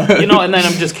then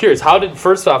I'm just curious, how'd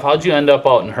you end up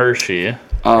out in Hershey?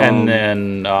 And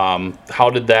then how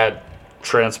did that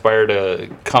transpire to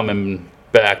coming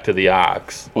back to the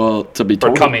Ox? Well,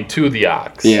 Coming to the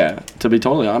Ox. Yeah, to be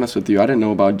totally honest with you, I didn't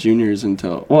know about juniors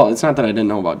until. Well, it's not that I didn't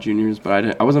know about juniors,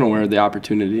 but I wasn't aware of the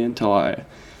opportunity until I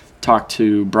talked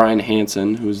to Brian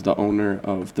Hansen, who's the owner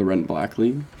of the Red and Black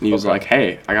League. And he was like,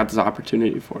 "Hey, I got this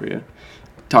opportunity for you.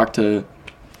 Talk to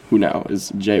who now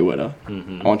is Jay Witta.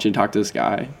 I want you to talk to this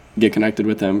guy, get connected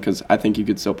with him, because I think you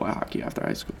could still play hockey after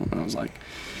high school." And I was like,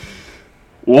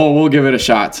 "Well, we'll give it a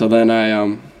shot." So then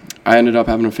I ended up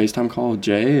having a FaceTime call with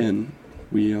Jay, and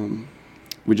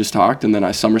we just talked, and then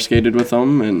I summer skated with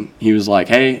him, and he was like,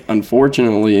 "Hey,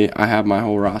 unfortunately, I have my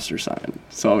whole roster signed,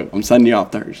 so I'm sending you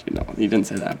off Thursday." No, he didn't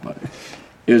say that, but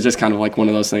it was just kind of like one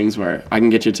of those things where I can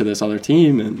get you to this other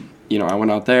team, and I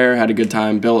went out there, had a good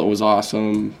time. Billet was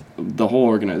awesome. The whole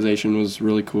organization was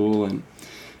really cool, and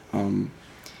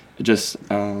I just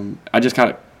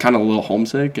got kind of a little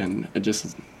homesick, and it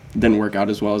just didn't work out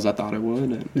as well as I thought it would,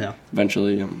 and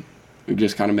eventually we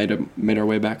just kind of made our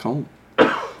way back home.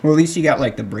 Well, at least you got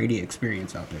like the Brady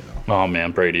experience out there, though. Oh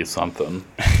man, Brady's something.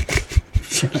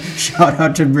 Shout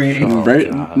out to Brady.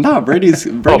 Brady's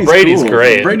Brady's cool.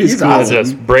 great. Brady's He's cool. awesome.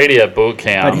 Just Brady at boot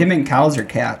camp. But him and cows are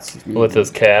cats. with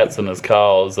his cats and his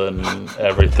cows and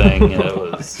everything. It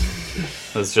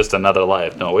was just another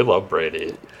life. No, we love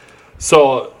Brady.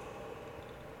 So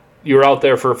you were out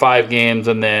there for 5 games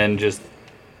and then just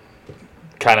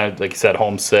kind of, like you said,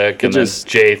 homesick. And then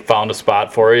Jay found a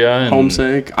spot for you. And,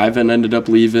 Homesick. Ivan ended up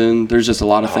leaving. There's just a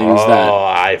lot of things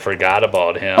I forgot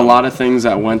about him. A lot of things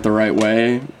that went the right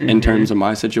way in terms of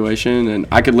my situation, and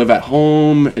I could live at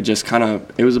home. It just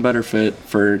it was a better fit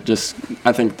for just,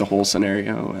 I think, the whole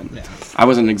scenario. And I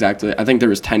wasn't exactly, I think there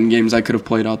was 10 games I could have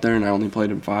played out there, and I only played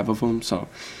in 5 of them. So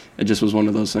it just was one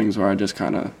of those things where I just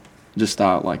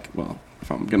thought, like, well, if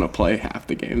I'm going to play half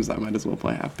the games, I might as well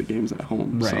play half the games at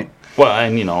home. Right. So. Well,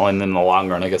 and and then in the long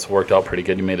run, I guess it worked out pretty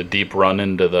good. You made a deep run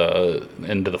into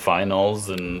the finals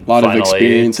and A lot of Final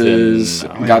experiences.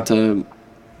 Eights and, got to,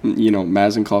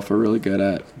 Maz and Clough were really good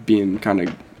at being kind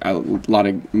of a lot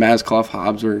of Maz, Clough,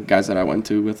 Hobbs were guys that I went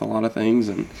to with a lot of things,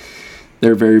 and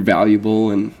they're very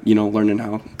valuable, and learning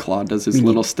how Claude does his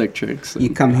little stick tricks. You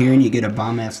come here and you get a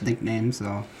bomb-ass nickname,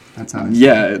 so that's how it's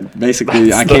Yeah,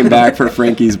 basically, I came back for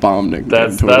Frankie's bomb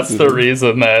nickname. That's the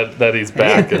reason that he's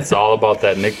back. It's all about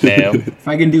that nickname. If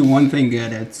I can do one thing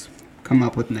good, it's come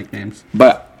up with nicknames.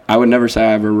 But I would never say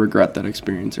I ever regret that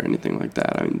experience or anything like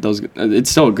that. I mean, it's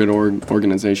still a good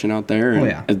organization out there, and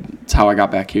yeah. it's how I got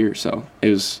back here. So it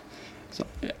was,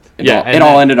 and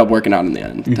all ended up working out in the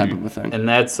end, type of a thing. And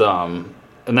that's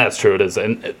true. It is,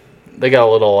 and they got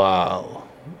a little.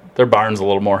 Their barn's a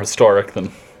little more historic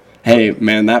than. Hey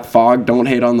man, that fog! Don't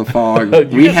hate on the fog.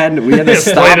 we had to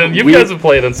stop. You guys have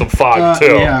played in some fog too.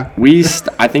 Yeah.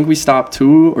 I think we stopped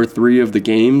 2 or 3 of the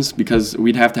games because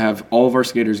we'd have to have all of our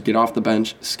skaters get off the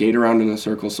bench, skate around in a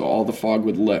circle, so all the fog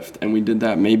would lift, and we did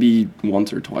that maybe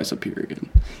once or twice a period.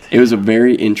 It was a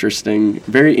very interesting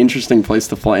place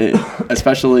to play,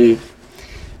 especially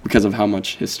because of how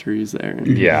much history is there.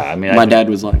 And Yeah, I mean, my dad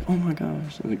was like, "Oh my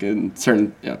gosh!" Like in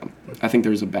certain, I think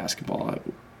there was a basketball.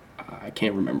 I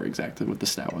can't remember exactly what the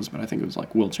stat was, but I think it was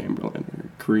like Will Chamberlain or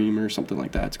Kareem or something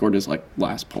like that. Scored his like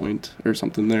last point or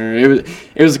something there. It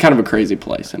was kind of a crazy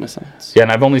place in a sense. Yeah,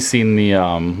 and I've only seen the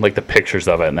the pictures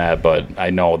of it and that, but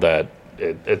I know that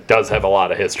it does have a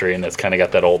lot of history, and it's kind of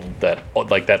got that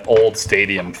old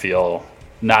stadium feel.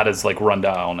 Not as like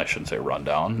rundown. I shouldn't say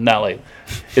rundown. Not like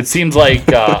it seems like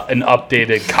an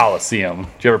updated Coliseum.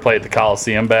 Did you ever play at the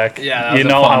Coliseum back? Yeah, that was you a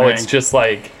know fun how rink. it's just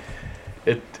like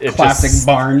it Classic just,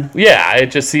 barn. Yeah, it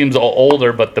just seems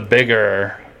older, but the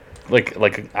bigger, like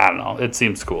I don't know. It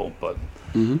seems cool, but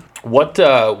what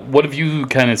have you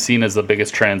kind of seen as the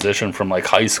biggest transition from like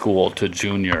high school to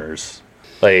juniors?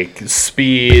 Like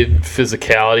speed,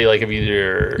 physicality, like if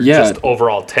you're just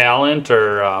overall talent,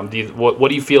 or what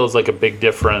do you feel is like a big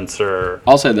difference? Or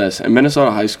I'll say this: in Minnesota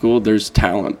high school, there's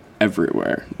talent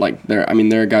everywhere. Like there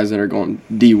are guys that are going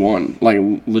D1, like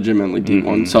legitimately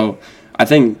D1. So I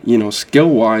think skill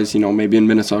wise, maybe in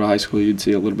Minnesota high school you'd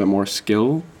see a little bit more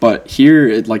skill, but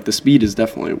here the speed is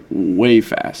definitely way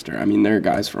faster. I mean, there are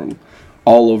guys from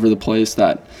all over the place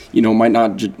that might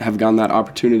not have gotten that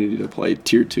opportunity to play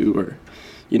tier 2 or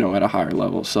at a higher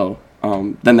level. So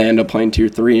then they end up playing tier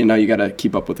 3, and now you got to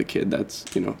keep up with a kid that's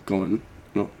going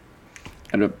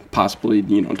at a possibly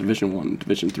Division 1,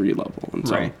 Division 3 level. And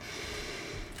so Right.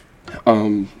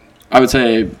 I would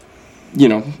say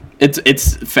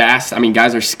it's fast. I mean,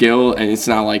 guys are skilled, and it's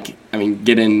not like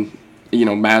getting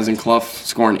Maz and Clough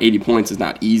scoring 80 points is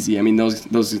not easy. I mean,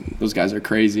 those guys are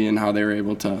crazy, and how they were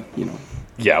able to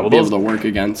be able to work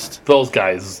against those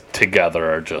guys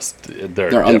together are just they're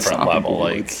a different unstoppable. level.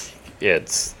 Like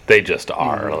they just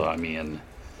are. I mean,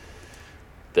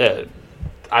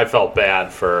 I felt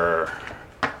bad for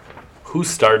who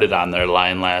started on their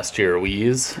line last year,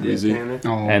 Weeze. Easy.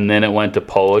 Oh. And then it went to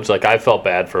Poge. Like, I felt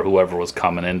bad for whoever was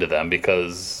coming into them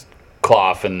because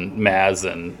Clough and Maz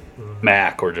and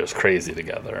Mac were just crazy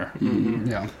together.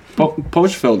 Yeah.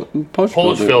 Poge filled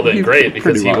in great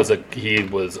because pretty he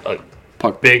was a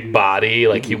Puck. big body.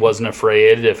 Like, he wasn't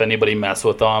afraid. If anybody messed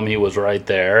with him, he was right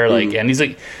there. Like, and he's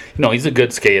a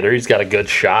good skater. He's got a good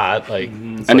shot. Like,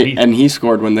 so and he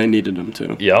scored when they needed him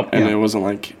to. Yep. And it wasn't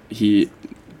like he.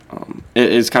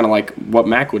 It's kind of like what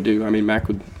Mac would do. I mean, Mac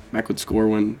would score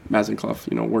when Maz and Clough,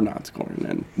 were not scoring,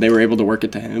 and they were able to work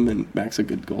it to him. And Mac's a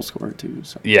good goal scorer too.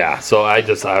 So. Yeah. So I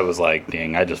was like,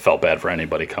 dang, I just felt bad for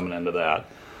anybody coming into that.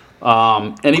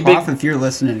 Clough, if you're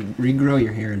listening, regrow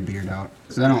your hair and beard out,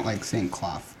 because I don't like saying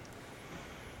Clough.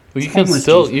 Well, you Homeless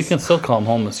can still call him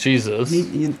homeless Jesus.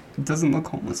 He doesn't look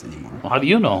homeless anymore. Well, how do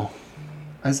you know?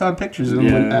 I saw pictures of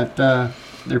him at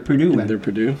their Purdue win. They're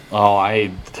Purdue. Oh,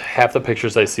 half the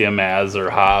pictures I see him as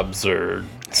are Hobbs or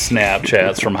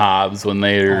Snapchats from Hobbs when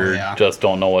they just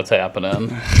don't know what's happening.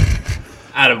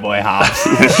 Attaboy,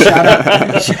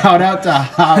 Hobbs. Shout out to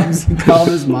Hobbs. He called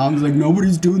his mom's like,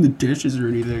 nobody's doing the dishes or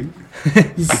anything.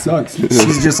 He sucks.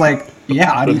 She's just like, yeah,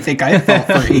 how do you think I felt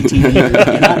for 18 years?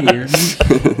 Get out of here.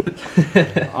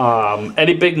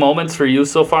 Any big moments for you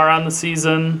so far on the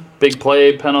season? Big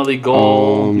play, penalty,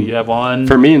 goal. You have one.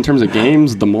 For me, in terms of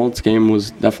games, the Mults game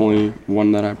was definitely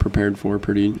one that I prepared for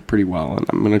pretty well, and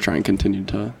I'm going to try and continue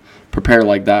to prepare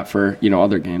like that for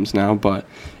other games now. But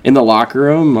in the locker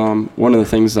room, one of the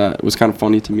things that was kind of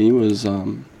funny to me was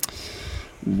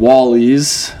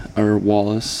Wallace.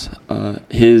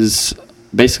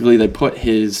 Basically they put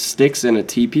his sticks in a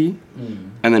teepee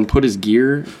and then put his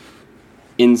gear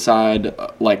inside,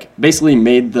 basically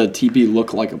made the teepee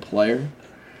look like a player.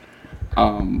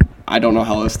 I don't know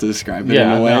how else to describe it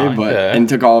Yeah, in a way, no, but yeah. and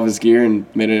took all of his gear and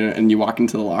made it. And you walk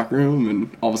into the locker room, and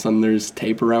all of a sudden there's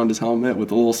tape around his helmet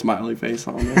with a little smiley face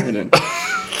on it, and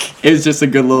it was just a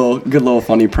good little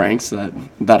funny pranks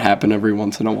that happen every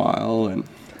once in a while, and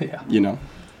Yeah.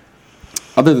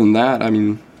 Other than that, I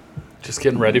mean, Just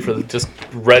ready for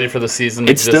the season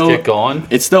to It's just still- get going.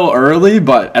 it's still early,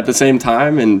 but at the same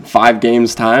time, in 5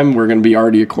 games time, we're going to be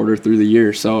already a quarter through the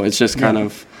year, so it's just kind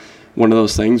of one of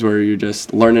those things where you're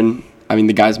just learning. I mean,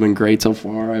 the guy's been great so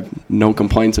far. I have no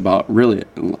complaints about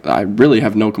I really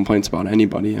have no complaints about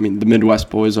anybody. I mean, the Midwest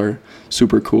boys are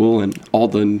super cool, and all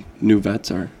the new vets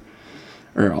or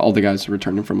all the guys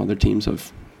returning from other teams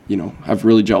have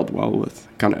really gelled well with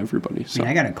kind of everybody. So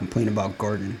I got to complain about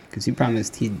Gordon because he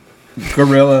promised he'd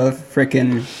gorilla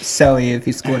frickin' Selly if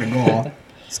he scored a goal.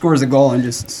 Scores a goal and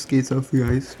just skates off the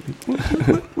ice.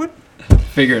 What?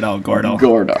 Figure it out, Gordo.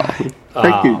 Gordo.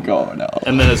 Freaking Gordo.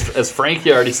 And then, as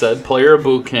Frankie already said, player of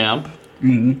boot camp.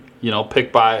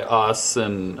 Picked by us,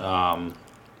 and I Did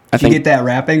you think get that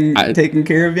wrapping taken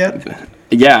care of yet?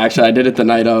 Yeah, actually, I did it the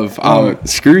night of.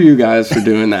 Screw you guys for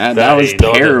doing that. That was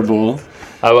terrible.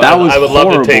 I would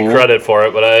love to take credit for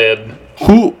it, but I had.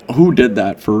 Who did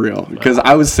that for real? Because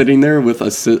I was sitting there with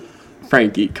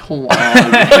Frankie, come on,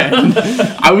 man.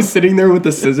 I was sitting there with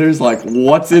the scissors, like,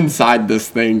 what's inside this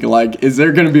thing? Like, is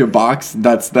there going to be a box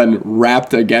that's then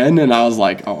wrapped again? And I was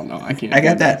like, oh, no, I can't. I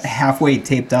got that halfway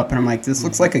taped up, and I'm like, this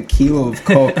looks like a kilo of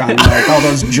coke on like all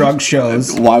those drug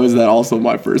shows. Why was that also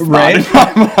my first Right?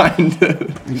 thought in my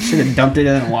mind? You should have dumped it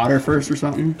in the water first or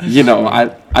something.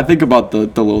 I think about the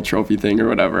little trophy thing or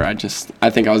whatever. I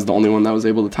think I was the only one that was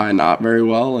able to tie a knot very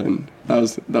well, and that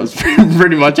was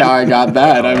pretty much how I got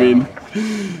that. I mean,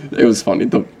 it was funny.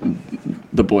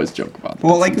 The boys joke about that.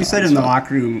 Well, like we said in the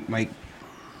locker room, like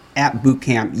at boot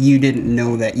camp, you didn't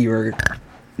know that you were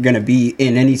going to be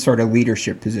in any sort of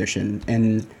leadership position,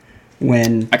 and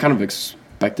when I kind of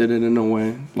expected it in a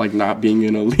way, like not being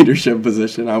in a leadership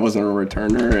position. I wasn't a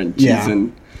returner, and Cheese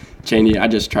and Cheney, I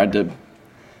just tried to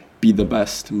be the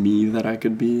best me that I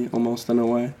could be, almost in a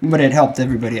way. But it helped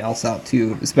everybody else out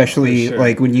too, especially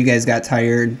like when you guys got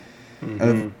tired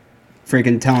of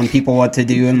freaking telling people what to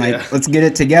do and let's get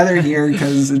it together here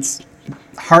because it's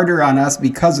harder on us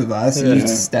because of us. And you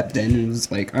just stepped in and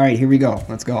was like, all right, here we go,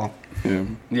 let's go. Yeah,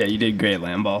 you did great,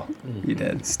 Lambo. You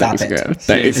did. Stop Thanks, it. guys.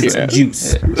 Thanks, It's yeah.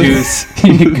 juice. Juice.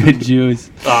 Good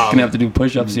juice. Gonna have to do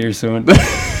push-ups here soon.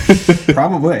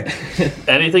 Probably.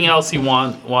 Anything else you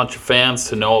want your fans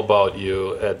to know about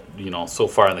you so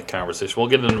far in the conversation? We'll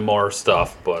get into more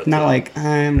stuff, but Not like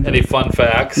I'm any fun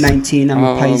facts? 19, I'm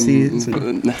a Pisces.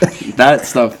 That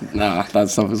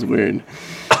stuff is weird.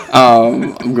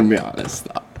 I'm gonna be honest.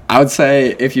 I would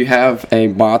say if you have a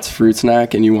Mott's fruit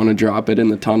snack and you want to drop it in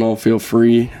the tunnel, feel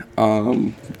free.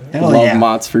 Love yeah.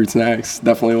 Mott's fruit snacks.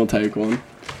 Definitely will take one.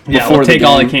 Yeah, Before we'll the take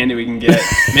all the game. candy we can get.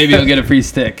 Maybe you'll get a free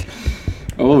stick.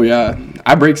 Oh yeah,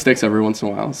 I break sticks every once in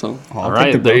a while. So I'll All take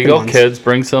right, the there you broken go, ones. kids.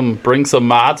 Bring some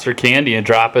Mott's or candy and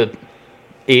drop it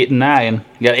 8 and 9.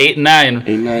 You got 8 and 9.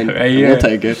 8, 9, Right here. we'll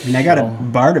take it. And I got a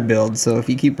bar to build, so if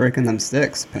you keep breaking them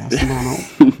sticks, pass them on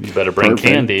out. You better bring Perfect.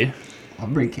 candy. I'll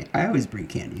bring candy. I always bring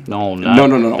candy. No, No.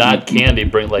 not candy.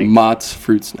 Bring like. Mott's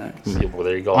fruit snacks. Well,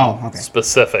 there you go. Oh, okay.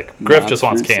 Specific. Griff Mott's just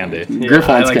wants fruit candy. snacks. Yeah, Griff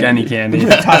I wants like candy. any candy.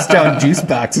 Toss down juice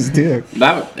boxes too.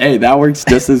 That works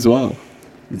just as well.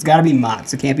 It's got to be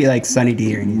Mott's. It can't be like Sunny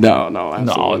D or anything. No, No,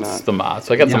 absolutely it's not. the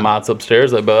Mott's. I got some Yeah. Mott's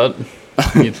upstairs, I bet.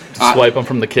 You swipe them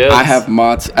from the kids. I have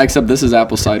Mott's, except this is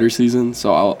apple cider season,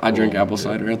 so I drink apple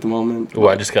cider at the moment. Oh,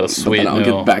 I just got a But sweet then I'll new.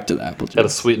 get back to the apple juice. Got a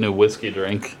sweet new whiskey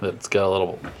drink that's got a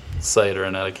little cider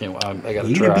in it. I got to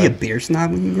You try. gonna be a beer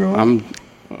snob when you grow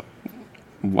up?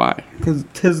 Why? Because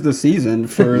 'tis the season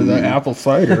for the apple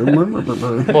cider.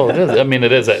 Well, it is. I mean,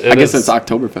 it is. I guess it's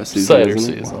Oktoberfest season, cider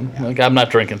isn't it? season. Like I'm not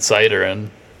drinking cider, and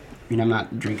I mean, I'm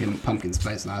not drinking pumpkin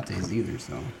spice lattes either,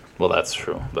 so. well, that's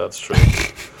true. That's true.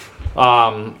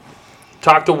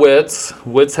 Talk to Witz.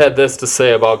 Witz had this to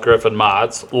say about Griffin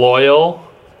Mott's: loyal,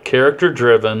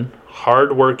 character-driven,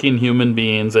 hard-working human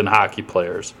beings and hockey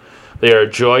players. They are a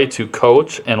joy to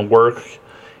coach and work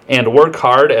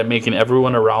hard at making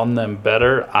everyone around them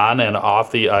better on and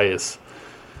off the ice.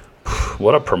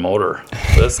 What a promoter,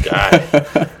 this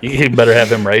guy. You better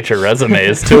have him write your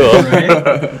resumes too.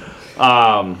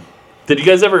 Did you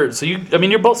guys ever?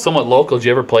 You're both somewhat local. Did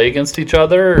you ever play against each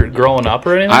other growing up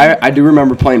or anything? I do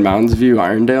remember playing Mountains View,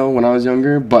 Irondale when I was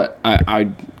younger, but I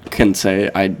can say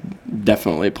I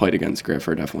definitely played against Griff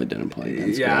or definitely didn't play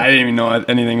against Yeah, Griff. I didn't even know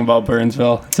anything about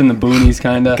Burnsville. It's in the boonies,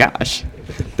 kind of. Gosh.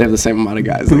 They have the same amount of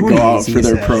guys that go out Boonies, for he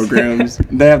their says. programs.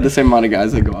 They have the same amount of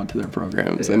guys that go out to their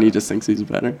programs, and he just thinks he's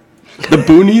better. The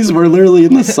boonies were literally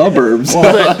in the suburbs.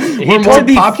 We're more to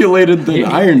be- populated than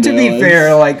Irondale. To be is.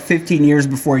 fair, like 15 years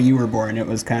before you were born, it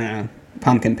was kind of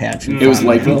pumpkin patch. And It was fun.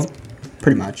 Lakeville?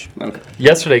 Pretty much. Okay.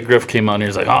 Yesterday, Griff came on and he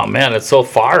was like, "Oh man, it's so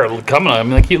far coming." I'm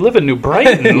like, "You live in New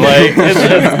Brighton, like it's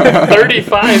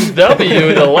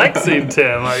 35W to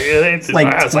Lexington, like it ain't Like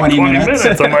it's 20 minutes.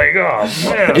 I'm like, "Oh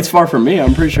man." It's far from me.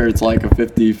 I'm pretty sure it's like a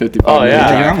 50, 55 Oh minute yeah,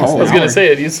 drive almost I home. was an gonna hour.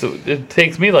 say it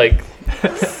takes me like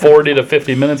 40 to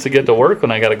 50 minutes to get to work when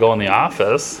I got to go in the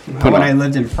office. When I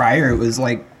lived in Pryor, it was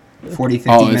like 40, 50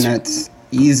 Oh, it's- minutes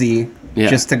easy Yeah.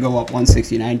 just to go up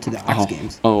 169 to the Ox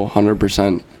games. Oh,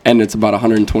 100%. And it's about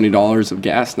 $120 of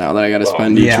gas now that I got to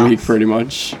spend each Yeah. week pretty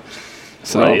much.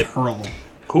 So Right. Hurl.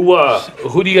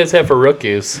 Who do you guys have for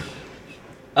rookies?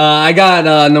 I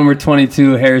got number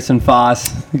 22, Harrison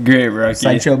Foss. Great rookie.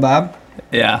 Sideshow Bob.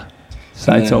 Yeah.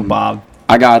 Sideshow then- Bob.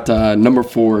 I got number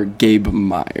 4, Gabe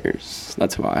Myers.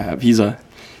 That's who I have. He's a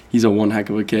one heck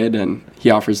of a kid, and he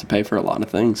offers to pay for a lot of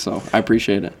things, so I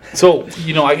appreciate it. So,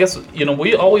 I guess,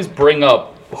 we always bring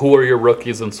up who are your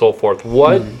rookies and so forth.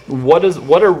 What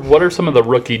are some of the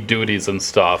rookie duties and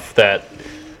stuff that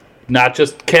not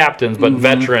just captains but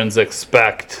veterans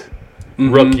expect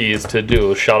rookies to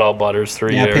do? Shout out Butters,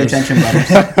 3 Yeah, years. pay attention,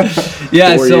 Butters.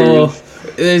 Yeah, 4 so years.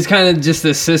 it's kind of just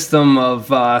a system of,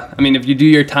 if you do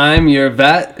your time, you're a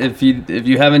vet. If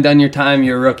you haven't done your time,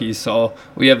 you're a rookie. So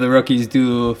we have the rookies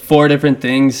do 4 different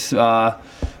things.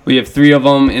 We have 3 of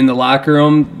them in the locker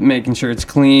room, making sure it's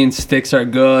clean, sticks are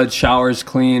good, showers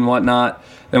clean, whatnot.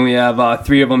 Then we have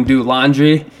 3 of them do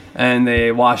laundry, and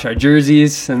they wash our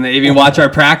jerseys, and they even watch our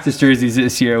practice jerseys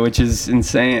this year, which is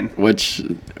insane. Which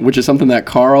is something that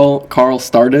Carl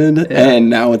started, and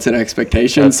now it's an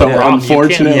expectation. That's So the problem.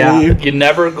 unfortunately, You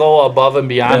never go above and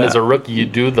beyond Yeah. as a rookie. You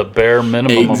do the bare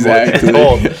minimum Exactly. of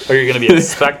what you're told, or you're going to be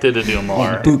expected to do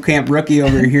more. Boot camp rookie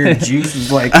over here. Juice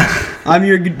is like, I'm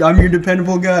your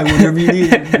dependable guy. Whenever you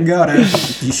need it, you got it.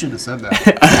 You should have said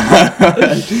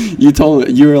that.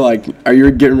 you were like, "Are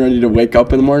you getting ready to wake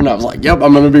up in the morning?" I was like, "Yep,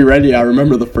 I'm gonna be ready." I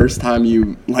remember the first time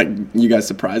you guys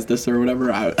surprised us or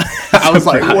whatever. I was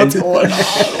like, "What's going on?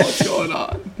 What's going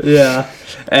on?" Yeah.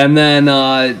 And then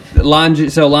laundry.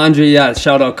 So laundry, yeah,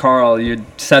 shout out Carl. You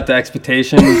set the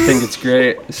expectation. Think it's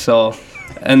great. So,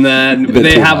 and then Bit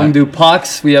they too have high. them do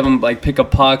pucks. We have them like pick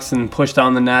up pucks and push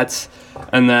down the nets.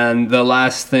 And then the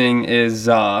last thing is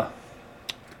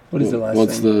what is the last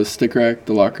What's thing? the stick rack?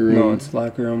 The locker room? No, it's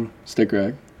locker room. Stick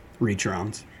rack. Reach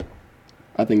rounds.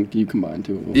 I think you combined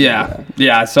two of them.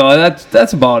 Yeah. So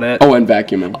that's about it. Oh, and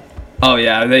vacuuming. Oh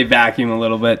yeah, they vacuum a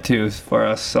little bit too for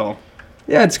us. So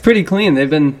yeah, it's pretty clean.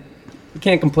 You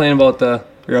can't complain about the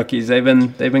rookies. They've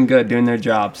been good doing their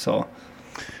job. So.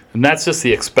 And that's just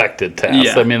the expected task.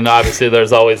 Yeah. I mean, obviously,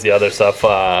 there's always the other stuff.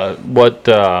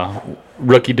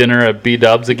 Rookie dinner at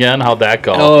B-Dubs again? How'd that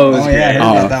go? Oh, it was Oh, yeah, I great.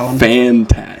 heard about that one.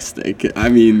 Fantastic. I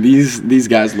mean, these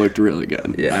guys looked really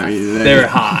good. Yeah, I mean, they were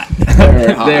hot. They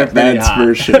were hot. They were pretty That's hot.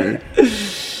 for sure.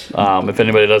 If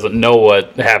anybody doesn't know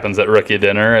what happens at rookie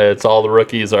dinner, it's all the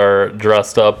rookies are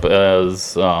dressed up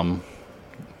as females.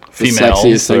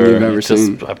 sexiest thing or you've ever just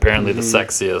seen. apparently the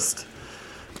sexiest.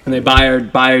 And they buy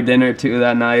our dinner too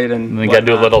that night, and And they got to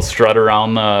do a whatnot. little strut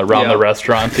around the Yeah.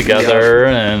 restaurant together,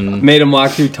 and Made them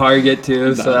walk through Target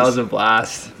too, so that Nice. was a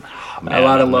blast. man, a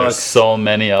lot of there's looks. so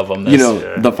many of them this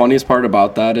year. The funniest part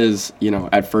about that is,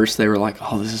 at first they were like,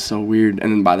 "Oh, this is so weird,"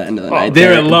 and then by the end of the night, they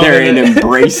were they're loving it.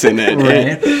 embracing it.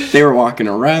 Right. They were walking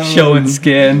around, Showing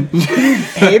skin.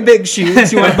 Hey, Big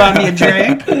Shoes, you want to buy me a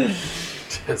drink?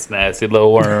 It's nasty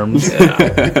little worms.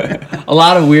 A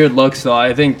lot of weird looks though.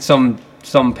 I think some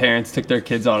parents took their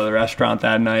kids out of the restaurant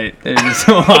that night. They're just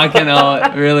walking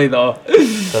out. Really though.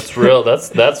 That's real.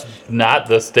 That's not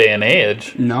this day and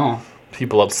age. No.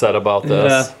 People upset about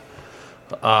this.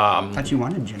 I thought you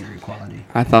wanted gender equality.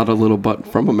 I thought a little butt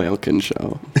from a male can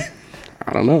show.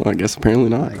 I don't know. I guess apparently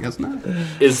not. I guess not.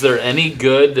 Is there any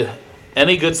good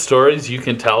stories you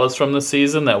can tell us from the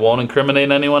season that won't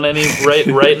incriminate anyone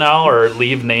right now or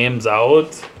leave names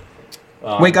out?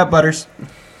 Wake up, Butters.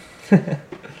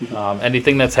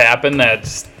 Anything that's happened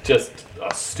that's just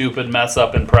a stupid mess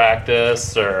up in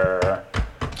practice or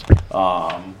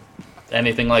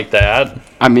anything like that?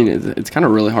 I mean, it's kind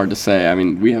of really hard to say. I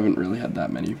mean, we haven't really had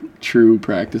that many true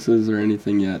practices or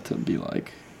anything yet to be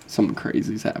like something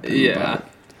crazy's happening. Yeah.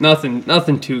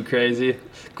 Nothing too crazy.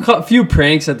 A few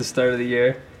pranks at the start of the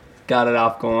year. Got it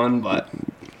off going, but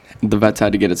The vets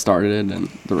had to get it started, and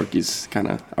the rookies kind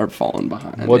of are falling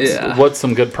behind. What's Yeah. what's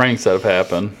some good pranks that have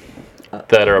happened?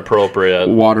 that are appropriate.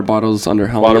 Water bottles under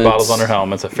helmets. Water bottles under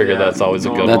helmets. I figure Yeah, that's always a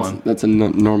good That's one. that's a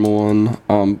normal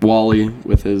one. Wally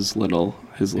with his little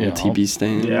Yeah. TV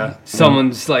stand. Yeah,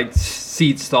 someone's like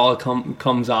seat stall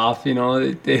comes off. You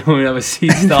know, they don't have a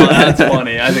seat stall. That's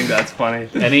funny. I think that's funny.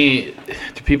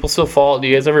 Do people still fall? Do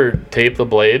you guys ever tape the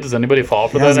blades? Does anybody fall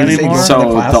for Yeah, I was that gonna say, anymore? go So The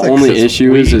the classics only is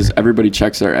issue is sweet. everybody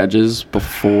checks their edges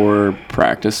before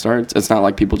practice starts. It's not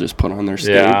like people just put on their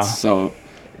skates. Yeah. So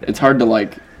it's hard to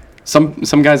like. Some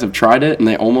guys have tried it and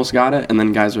they almost got it, and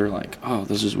then guys are like, "Oh,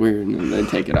 this is weird," and then they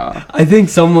take it off. I think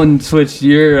someone switched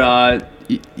your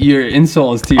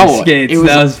insoles to your skates. it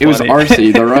was That was funny.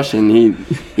 RC, the Russian.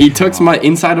 He took my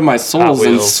inside of my soles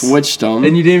and Wheels. switched them.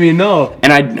 and you didn't even know.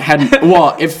 And I had,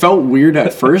 well, it felt weird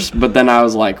at first, but then I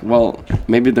was like, well,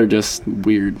 maybe they're just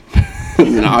weird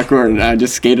and awkward, and I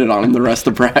just skated on them the rest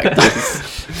of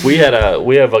practice. We had a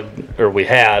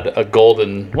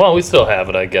golden. Well, we still have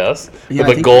it, I guess. Yeah, I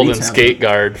With a think golden Leeds have skate it.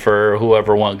 guard for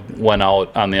whoever went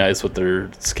out on the ice with their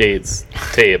skates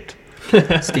taped,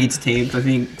 Skates taped. I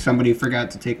think somebody forgot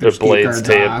to take their their skate blades guards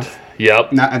taped. off.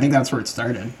 Yep, No, I think that's where it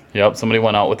started. yep. Somebody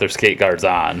went out with their skate guards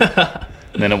on.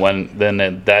 And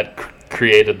then that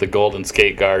created the golden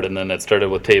skate guard, and then it started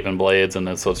with tape and blades, and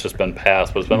then so it's just been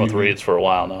passed. But it's been with Reeds for a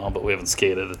while now, but we haven't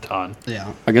skated a ton.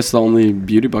 Yeah. I guess the only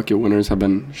beauty bucket winners have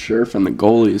been Scherf and the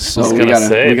goalies, so I was we gonna gotta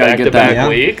say get back-to-back that.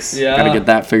 weeks. Yeah. Gotta get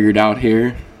that figured out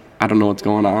here. I don't know what's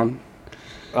going on.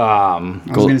 I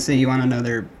was going to say, you want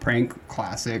another prank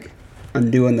classic?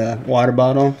 Undoing the water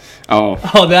bottle. Oh,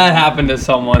 Oh, that happened to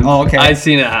someone. Oh, okay. I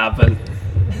seen it happen.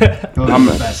 Those are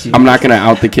the best. I'm not gonna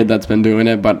out the kid that's been doing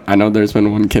it, but I know there's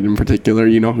been one kid in particular.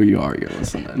 You know who you are. You're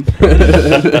listening.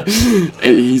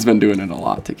 He's been doing it a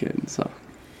lot to kids. So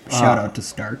Shout out to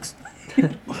Starks.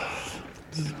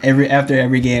 After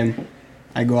every game,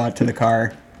 I go out to the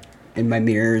car, and my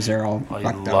mirrors are all I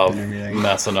fucked up love and everything.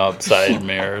 messing up side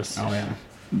mirrors. Oh yeah.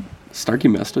 Starkey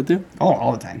messed with you? Oh,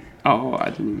 all the time. Oh, I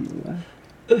didn't even know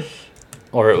that.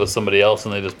 Or it was somebody else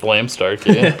and they just blame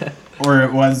Starkey. Or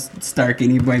it was Stark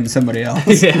and he blamed somebody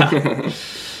else. Yeah.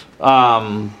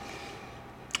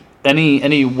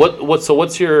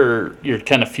 What's your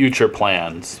kind of future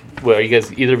plans? Well, are you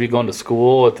guys, either of you going to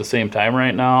school at the same time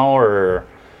right now, or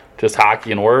just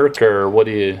hockey and work, or what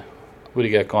do you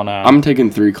got going on? I'm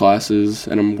taking 3 classes,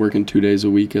 and I'm working 2 days a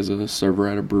week as a server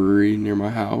at a brewery near my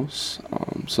house.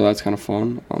 So that's kind of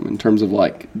fun. In terms of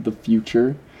like the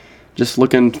future, just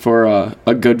looking for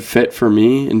a good fit for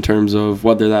me in terms of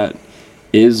whether that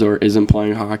is or isn't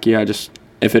playing hockey.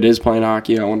 If it is playing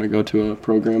hockey, I want to go to a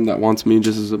program that wants me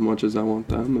just as much as I want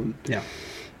them. Yeah.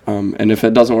 And if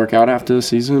it doesn't work out after the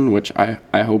season, which I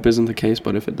hope isn't the case,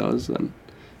 but if it does, then,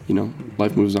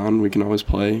 life moves on. We can always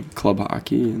play club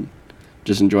hockey and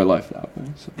just enjoy life that way.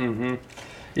 So.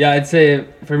 Yeah, I'd say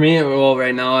for me, well,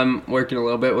 right now I'm working a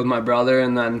little bit with my brother,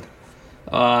 and then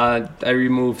I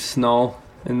remove snow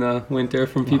in the winter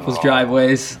from people's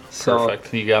driveways. So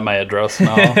Perfect. You got my address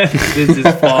now. this is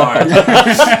far.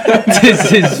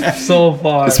 This is so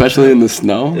far. Especially in the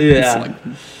snow. Yeah. It's like,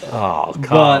 Oh,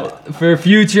 God. But for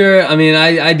future, I mean,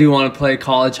 I do want to play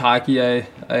college hockey.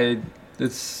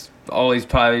 It's always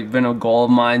probably been a goal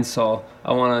of mine. So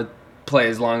I want to play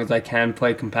as long as I can,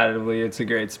 play competitively. It's a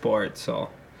great sport. So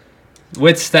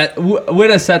with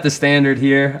us set the standard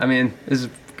here, I mean, this is a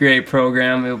great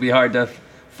program. It'll be hard to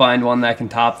find one that can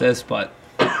top this, but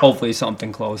hopefully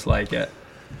something close like it.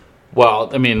 Well,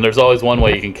 I mean, there's always one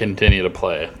way you can continue to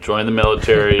play. Join the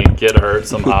military, get hurt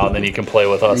somehow, and then you can play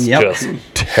with us Yep. just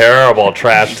terrible,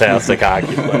 trash-tastic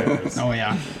hockey players. Oh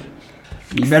yeah.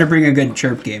 You better bring a good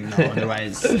chirp game though,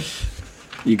 otherwise.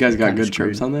 you guys got Kinda good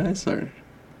chirps on the ice? Or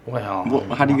Well,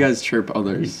 how do you guys chirp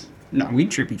others? No, we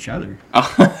chirp each other.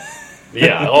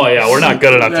 yeah. Oh, yeah, we're not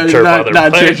good enough to chirp other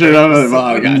not players. chirping other. Well,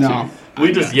 I got No. you.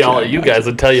 We just yell at you guys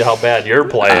and tell you how bad you're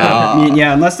playing. I mean,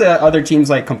 yeah, unless the other team's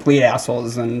like complete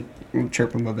assholes, then we'll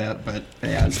chirp them a bit. But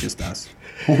yeah, it's just us.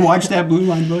 Watch that blue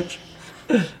line, Butch.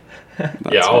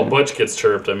 Butch gets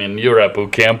chirped. I mean, you were at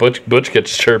boot camp. Butch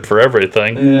gets chirped for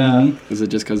everything. Yeah. Is it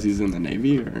just because he's in the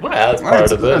Navy? Or? Well, that's Well, part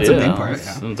that's of a- it. that's a yeah. big part,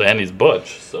 yeah. And he's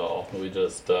Butch, so we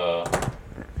just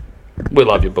we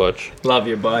love you, Butch. Love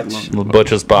you, Butch.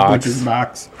 Butch's box. Butch's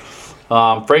box.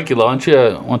 Frankie, why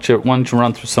don't you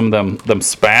run through some of them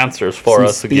sponsors for Some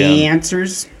us again?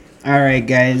 Answers. All right,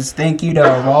 guys. Thank you to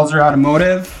Walzer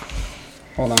Automotive.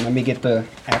 Hold on, let me get the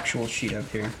actual sheet up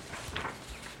here.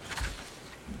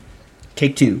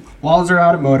 Take 2. Walzer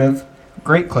Automotive.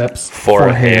 Great clips For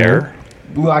hair.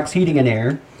 Blue Ox Heating and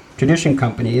Air. Tradition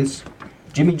Companies.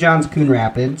 Jimmy John's Coon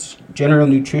Rapids. General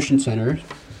Nutrition Center.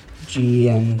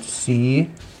 GNC.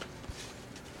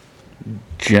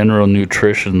 General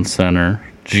Nutrition Center.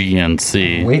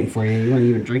 GNC. Waiting for you. You weren't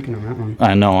even drinking on that one.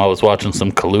 I know, I was watching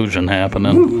some collusion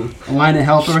happening. Ooh. Alina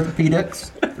Health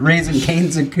Orthopedics, Raising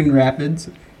Cane's in Coon Rapids,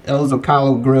 El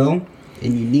Zocalo Grill,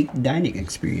 and Unique Dining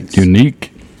Experience.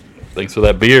 Unique. Thanks for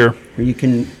that beer. Where you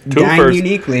can Two dine first.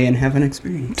 uniquely and have an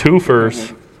experience. 2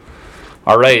 first.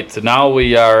 All right, so now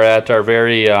we are at our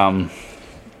very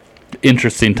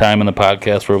interesting time in the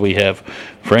podcast where we have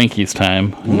Frankie's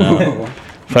time.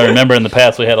 If I remember in the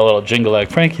past, we had a little jingle like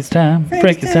Frankie's time,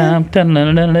 Frankie's time,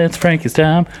 dun-dun-dun-dun, it's Frankie's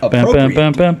time,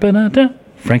 Appropriate.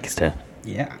 Frankie's time.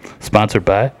 Yeah. Sponsored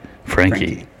by Frankie.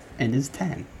 Frankie. And his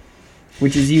time.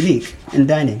 Which is unique in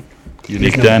dining.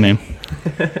 Unique Dining.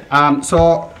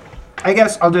 So I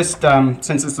guess I'll just,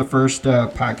 since it's the first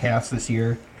podcast this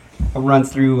year, I'll run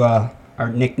through our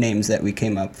nicknames that we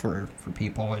came up for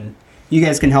people. And you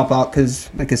guys can help out because,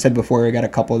 like I said before, I got a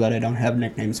couple that I don't have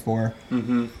nicknames for.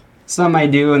 Mm-hmm. Some I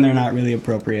do, and they're not really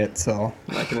appropriate, so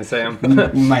I'm not gonna say them.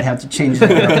 we might have to change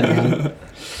that up again.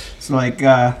 So, like,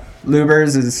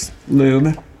 Lubers is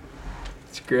Lube.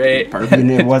 It's great.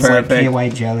 And it was like Perfect. KY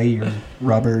Jelly or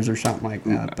Rubbers or something like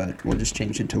that, but we'll just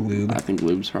change it to Lube. I think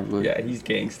Lube's probably. Yeah, he's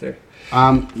gangster.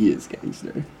 He is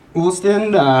gangster.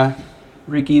 Woolston,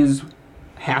 Ricky's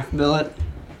half billet,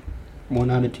 1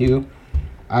 out of 2.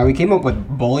 We came up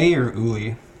with Bully or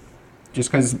Uli, just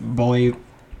because Bully,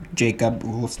 Jacob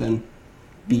Woolston,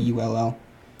 Bull.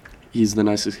 He's the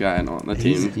nicest guy I know on the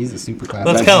team. He's a super class.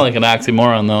 That's kind of like an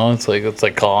oxymoron, though. It's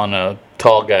like calling a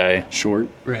tall guy, Short.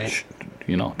 Right.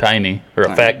 tiny, or a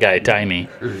Tiny. fat guy tiny,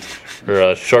 or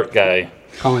a short guy.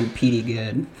 Calling Petey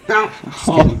good. No, just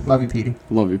kidding. Love you, Petey.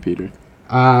 Love you, Peter.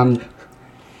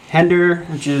 Hender,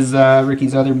 which is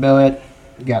Ricky's other billet.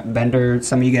 We got Bender.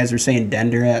 Some of you guys are saying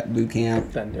Dender at boot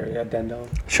camp. Dender, yeah, Dendo.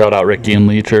 Shout out Ricky and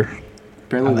Leecher.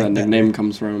 Apparently, I like that that nickname name.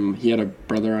 comes from he had a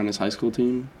brother on his high school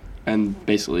team, and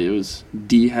basically it was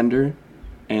D Hender,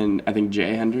 and I think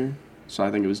J Hender. So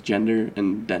I think it was Gender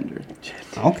and Dender.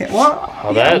 Okay,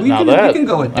 well, Now we can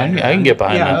go with I Dender. can get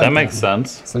behind Yeah, that. I That like makes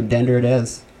sense. So Dender it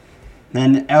is.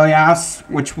 Then Elias,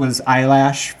 which was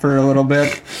Eyelash for a little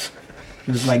bit.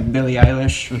 It was like Billie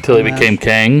Eilish. Until he became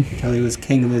king. Until he was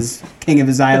king of his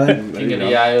island. There you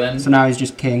go. island. So now he's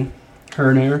just king.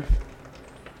 Herner.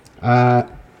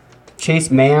 Chase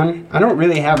Mann. I don't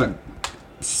really have a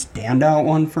standout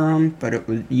one for him, but it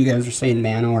was you guys are saying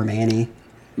Mano or Manny.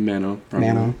 Mano.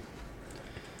 Probably.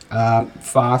 Mano.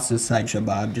 Foss is Sideshow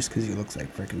Bob just because he looks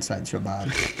like freaking Sideshow Bob.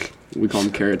 We call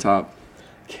him Carrot Top.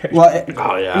 Well,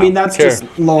 Oh, yeah. I mean, that's Sure. just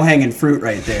low-hanging fruit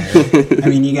right there. I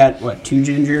mean, you got, 2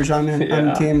 gingers on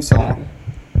the team, so...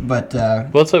 But,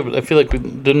 I feel like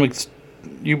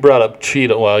you brought up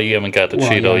Cheeto. Well, you haven't got to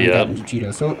Cheeto we yet. got into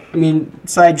Cheeto. So, I mean,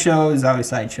 Sideshow is always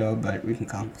Sideshow, but we can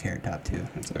call him Carrot Top, too.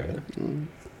 That's all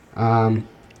right.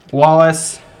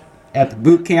 Wallace at the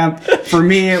boot camp. For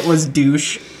me, it was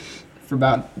douche for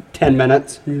about 10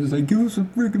 minutes. He was like, give us a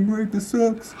freaking break, this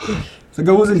sucks. It's like,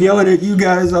 I wasn't yelling at you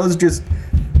guys, I was just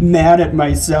mad at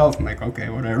myself. I'm like, okay,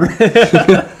 whatever.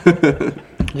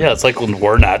 Yeah, it's like when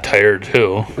we're not tired,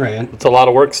 too. Right. It's a lot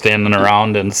of work standing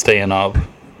around and staying up.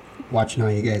 Watching how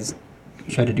you guys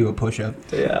try to do a push-up.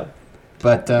 Yeah.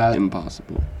 But,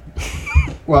 Impossible.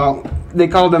 well, they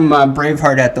called him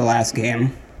Braveheart at the last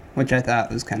game, which I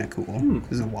thought was kind of cool.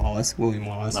 Because of Wallace, William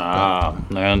Wallace.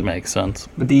 That makes sense.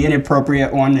 But the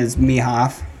inappropriate one is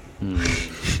Mehoff.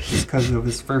 Just because of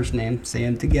his first name. Say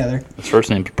them together. His first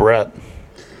name's Brett.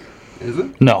 Is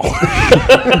it? No.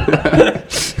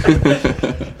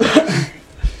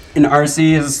 And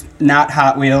RC is not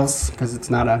Hot Wheels, because it's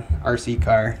not a RC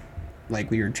car, like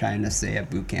we were trying to say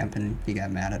at boot camp, and he got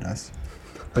mad at us.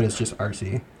 But it's just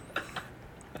RC.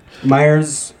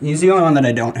 Myers, he's the only one that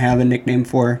I don't have a nickname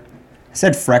for. I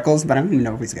said Freckles, but I don't even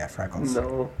know if he's got freckles.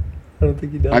 No, I don't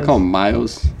think he does. I call him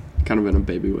Miles, kind of in a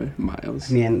baby way.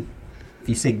 Miles. I mean, if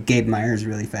you say Gabe Myers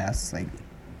really fast, it's like...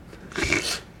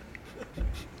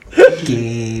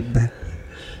 Gabe.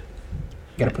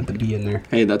 Gotta put the B in there.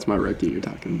 Hey, that's my rookie you're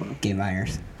talking about. Gabe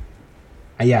Myers.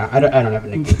 Yeah, I don't have a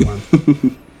nickname for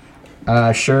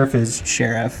him. Sheriff is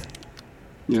Sheriff.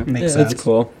 Yeah, Makes sense. That's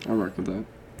cool. I work with that.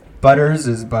 Butters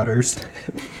is Butters.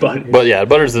 But yeah,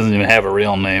 Butters doesn't even have a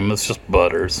real name. It's just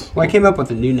Butters. Well, I came up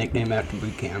with a new nickname after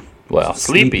boot camp. Well,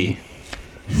 Sleepy.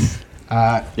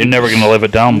 Uh, You're never going to live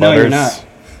it down, no, Butters. you're not.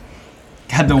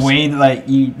 God, the way like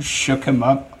you shook him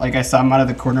up, like I saw him out of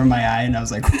the corner of my eye, and I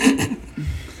was like,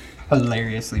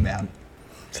 hilariously bad.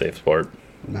 Safe sport.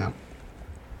 No.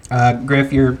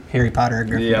 Griff, you're Harry Potter,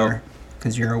 Gryffindor,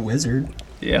 because you're a wizard.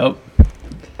 Yep.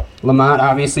 Lamont,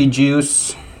 obviously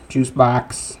Juice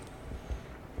Box.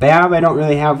 Bab, I don't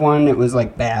really have one. It was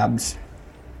like Babs.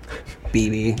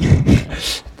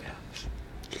 BB.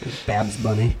 Babs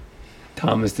Bunny.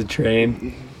 Thomas the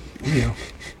Train. Ew.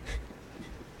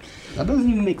 That doesn't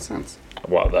even make sense.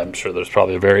 Well, I'm sure there's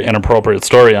probably a very inappropriate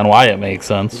story on why it makes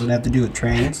sense. Does it have to do with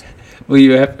trains? Well,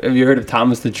 have you heard of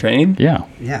Thomas the Train? Yeah.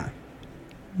 Yeah.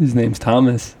 His name's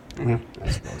Thomas. Yeah, I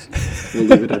suppose. We'll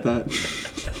leave it at that.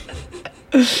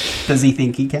 Does he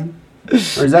think he can? Or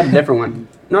is that a different one?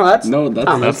 No, that's No,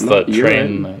 Thomas. That's No, the you're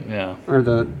train. right. Yeah. Or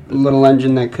the little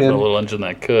engine that could. The little engine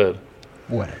that could.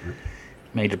 Whatever.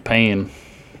 Major pain.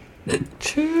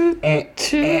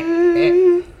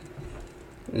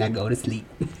 Now go to sleep.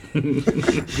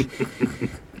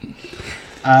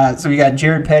 So we got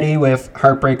Jared Petty with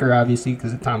Heartbreaker, obviously,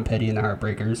 because of Tom Petty and the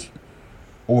Heartbreakers.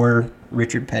 Or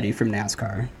Richard Petty from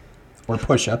NASCAR. Or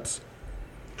Push-Ups.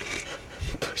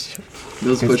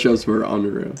 Those push-ups were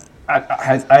unreal.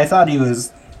 I thought he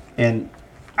was, and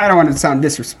I don't want to sound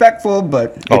disrespectful,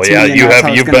 but Oh it's yeah, me and you that's have. how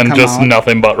it's You've gonna been come just out.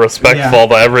 nothing but respectful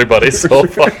to everybody so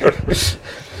far.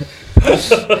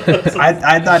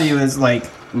 I thought he was like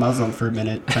Muslim for a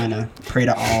minute, trying to pray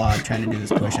to Allah, trying to do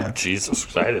his push-up.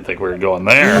 Jesus, I didn't think we were going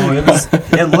there. Oh,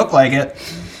 it looked like it.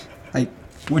 Like,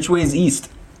 which way is east?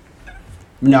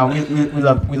 No,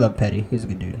 we love Petty. He's a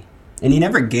good dude, and he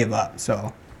never gave up.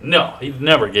 So No, he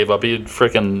never gave up. He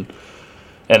freaking,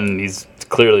 and he's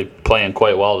clearly playing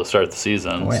quite well to start the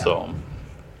season. Oh, yeah. So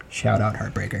shout out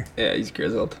Heartbreaker. Yeah, he's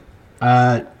grizzled.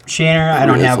 Shaner, I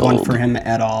don't have one Grizzled. for him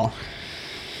at all.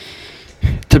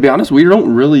 To be honest, we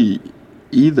don't really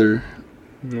either.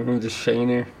 No, just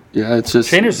Shaner. Yeah, it's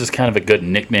just Shainer's just kind of a good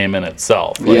nickname in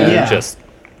itself. Like, Yeah. it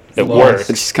Flows. works.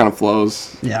 it just kind of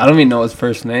flows. Yeah, I don't even know his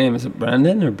first name. Is it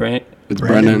Brendan or Brant? It's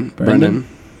Brendan. Brendan.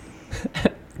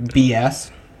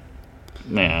 BS.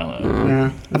 Yeah,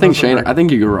 Yeah, I think Shane. I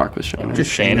think you could rock with Shane.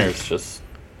 just Shainer's just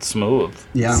smooth,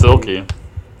 Yeah. silky.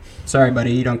 Sorry,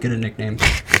 buddy, you don't get a nickname.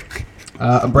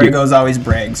 Abrago's always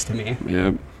Braggs to me,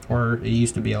 Yeah. or it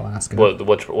used to be Alaska.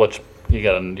 Which you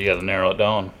gotta narrow it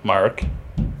down. Mark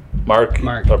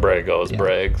Abrego is Yeah.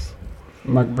 Braggs.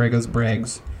 Mark Abrago's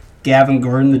Braggs. Gavin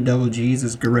Gordon, the double G's,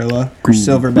 is Gorilla or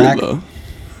Silverback, Gorilla.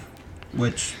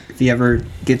 which if he ever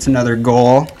gets another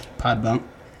goal, pod bump,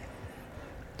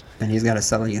 then he's got to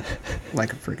sell you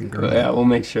like a freaking gorilla. Yeah, we'll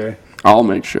make sure. I'll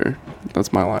make sure.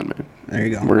 That's my line, man. There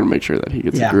you go. We're gonna make sure that he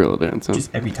gets Yeah. a gorilla dance. Just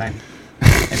every time.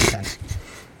 Every time.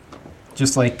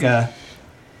 Just like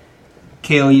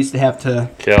Kale used to have to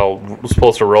Cal was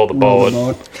supposed to roll the roll the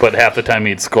boat, boat. but half the time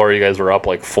he'd score, you guys were up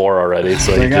like 4 already,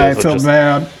 so you Like, I just, feel just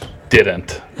bad.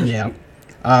 didn't. Yeah.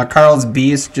 Carl's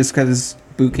Beast, just because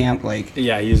boot camp, like,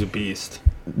 Yeah, he's a beast.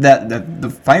 that the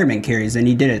fireman carries, and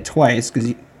he did it twice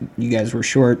because you guys were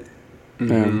short,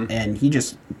 Yeah. and he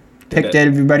just picked it.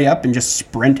 everybody up and just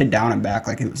sprinted down and back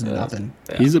like it was nothing.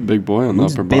 He's a big boy on the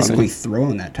He's upper basically body.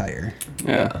 throwing that tire.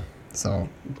 Yeah. So,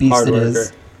 Beast Hard it worker.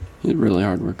 is. He's a really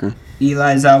hard worker.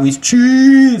 Eli's always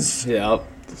cheese. Yeah.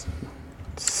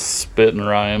 Spitting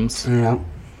rhymes. Yeah.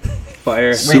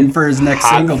 Fire. Waiting for his next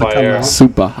hot single to come fire. out.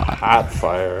 Super hot. Hot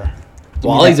fire.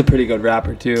 Wally's a pretty good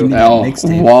rapper Give too. me that Oh,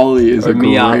 mixtape. Wally is Or a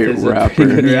Meow great is a rapper.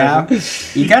 pretty good Yeah.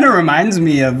 He kind of reminds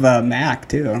me of Mac,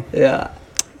 too. Yeah.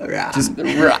 Just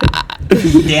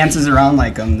he dances around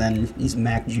like him, then he's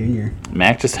Mac Jr.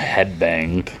 Mac just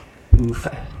headbanged. Oof.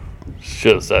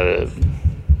 Should have said it.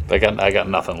 I got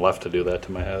nothing left to do that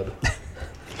to my head.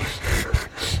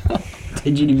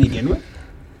 Did you to begin with?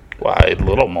 Why, a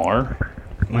little more?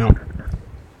 Well,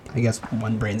 I guess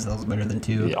one brain cell's better than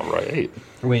two. Yeah, right.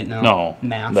 Or wait, no. No,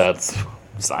 Math. that's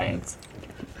science.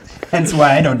 Hence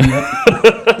why I don't do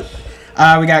it.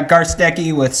 We got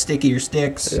Garstecki with Sticky or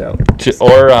Sticks. Yeah.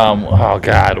 Or oh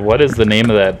god, what is the name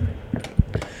of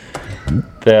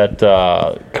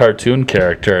that cartoon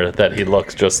character that he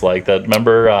looks just like? That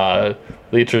remember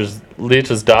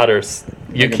Leech's daughters.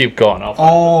 You keep going.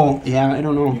 Oh, yeah, I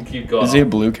don't know. Keep going. Is he a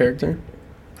blue character?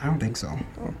 I don't think so.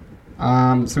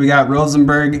 So we got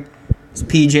Rosenberg. It's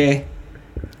PJ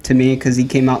to me because he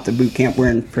came out to boot camp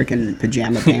wearing freaking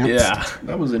pajama pants. Yeah.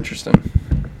 That was interesting.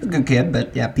 Good kid,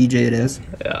 but yeah, PJ it is.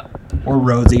 Yeah. Or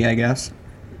Rosie, I guess.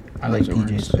 I like Those are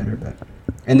PJ's worse. better, but.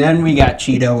 And then we got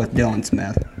Cheeto with Dylan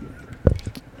Smith.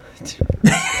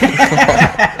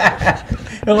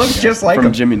 It looks just like From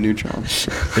him. Jimmy Neutron.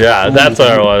 Yeah, that's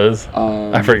what it was.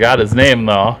 I forgot his name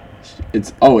though.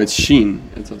 It's Sheen.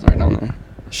 It's right down there.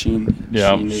 Sheen.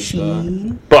 Yeah. Sheen is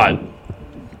Sheen. But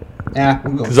Yeah,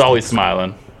 we'll go. he's always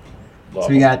smiling. So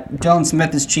we got Dylan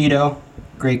Smith as Cheeto.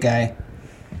 Great guy.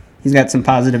 He's got some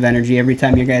positive energy every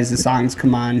time your guys' songs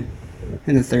come on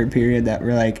in the third period that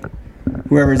we're like,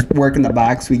 whoever's working the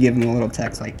box, we give him a little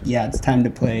text like, yeah, it's time to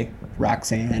play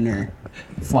Roxanne or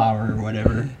Flower or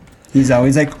whatever. He's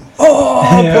always like, oh,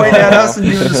 pointing at us and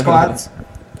doing the squats.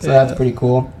 So that's pretty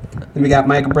cool. Then we got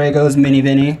Mike Abrago's Mini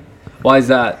Vinny. Why is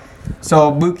that?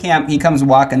 So boot camp, he comes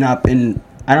walking up, and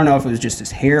I don't know if it was just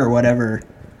his hair or whatever,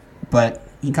 but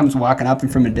he comes walking up,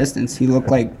 and from a distance, he looked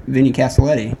like Vinny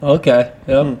Castelletti. Okay.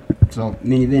 Yep. So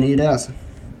Mini Vinny it is.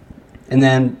 And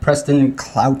then Preston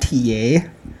Cloutier.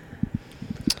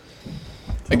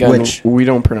 Again, Which- we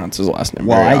don't pronounce his last name.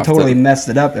 Well, very I often. totally messed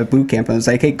it up at boot camp. I was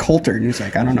like, hey, Coulter. And he's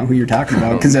like, I don't know who you're talking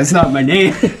about because that's not my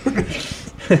name.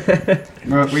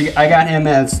 I got him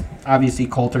as, obviously,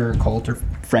 Coulter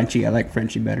Frenchie. I like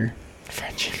Frenchie better.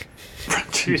 French.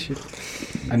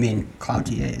 I mean,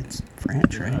 Cloutier, it's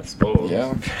French, I right? suppose.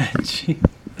 Yeah.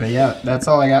 But yeah, that's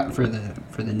all I got for the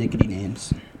nickety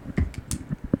names.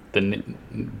 The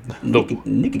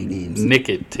Nickety names.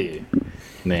 Nickety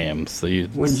names. So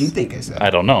What did you think I said? I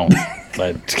don't know.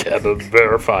 I gotta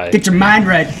verify. Get your mind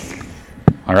right.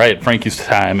 All right, Frankie's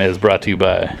time is brought to you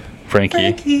by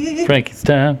Frankie. Frankie's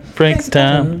time. Frankie's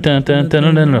time. Dun dun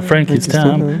dun dun dun. Frankie's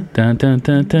time. Dun dun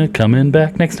dun dun. Coming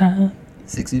back next time.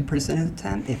 60% of the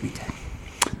time, every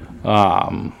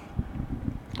time.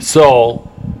 So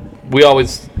we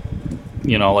always,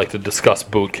 like to discuss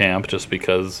boot camp just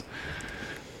because,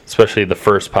 especially the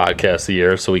first podcast of the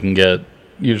year, so we can get.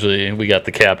 Usually we got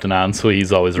the captain on, so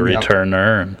he's always a Yep.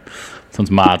 returner, and since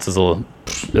Motts is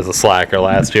a slacker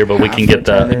last year, but we can get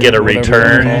a Whatever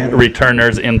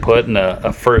returner's input and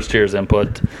a first year's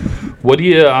input. What do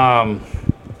you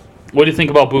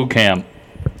think about boot camp?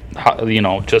 How,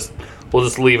 we'll just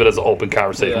leave it as an open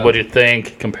conversation. Yeah. What do you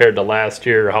think compared to last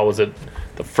year? How was it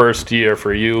the first year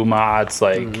for you, Motts?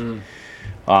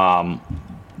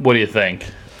 What do you think?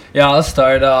 Yeah, I'll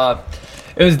start.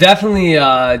 It was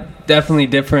definitely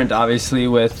different, obviously,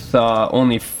 with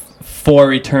only 4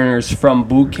 returners from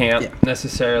boot camp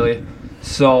necessarily.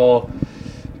 So,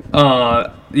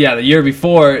 the year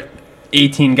before,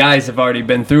 18 guys have already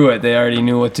been through it. They already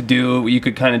knew what to do. You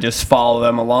could kind of just follow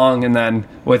them along. And then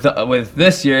with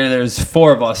this year, there's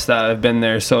 4 of us that have been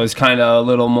there, so it's kind of a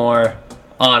little more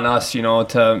on us,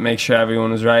 to make sure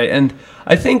everyone was right. And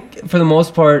I think for the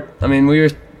most part, I mean,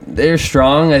 they were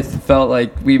strong. I felt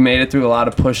like we made it through a lot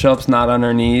of push-ups, not on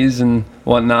our knees and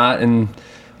whatnot, and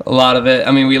a lot of it.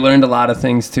 I mean, we learned a lot of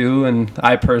things too, and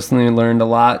I personally learned a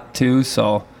lot too.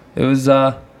 So it was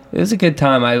a good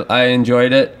time. I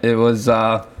enjoyed it. It was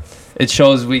it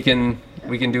shows we can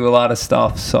do a lot of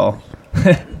stuff. So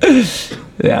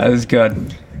yeah, it was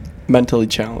good. Mentally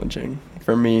challenging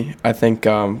for me. I think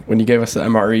when you gave us the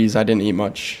MREs, I didn't eat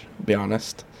much, to be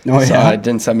honest. Oh, So yeah? it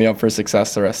didn't set me up for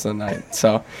success the rest of the night.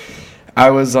 So I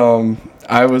was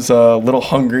a little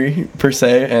hungry per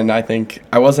se, and I think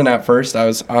I wasn't at first. I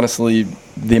was honestly,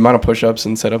 the amount of push-ups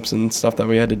and sit-ups and stuff that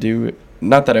we had to do,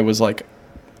 not that it was like,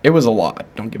 it was a lot,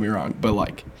 don't get me wrong, but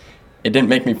like it didn't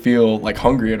make me feel like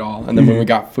hungry at all. And then when we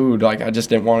got food, like I just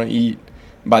didn't want to eat.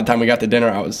 By the time we got to dinner,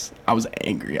 I was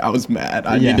angry. I was mad.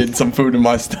 I Yeah. needed some food in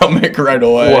my stomach right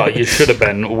away. Well, you should have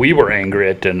been. We were angry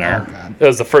at dinner. Oh, God. It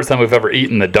was the first time we've ever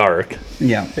eaten in the dark.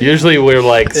 Yeah. Usually we're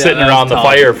like sitting that was around the tough.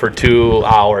 fire for 2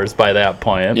 hours by that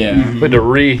point. Yeah. We had to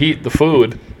reheat the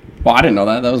food. Well, I didn't know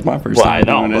that. That was my first Well, I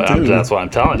time know, doing it but too. that's what I'm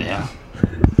telling you.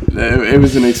 It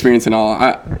was an experience and all.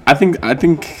 I think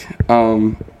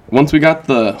once we got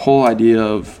the whole idea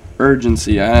of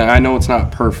urgency, I know it's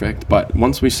not perfect, but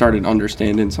once we started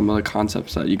understanding some of the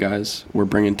concepts that you guys were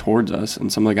bringing towards us,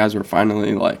 and some of the guys were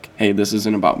finally like, hey, this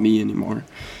isn't about me anymore.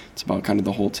 It's about kind of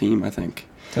the whole team, I think.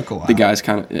 Took a while. The guys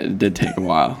it did take a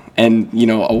while. And,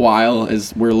 a while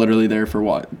is, we're literally there for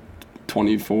what,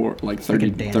 24, like 30,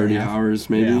 like a day and a 30 half. hours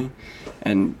maybe. Yeah.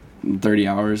 And 30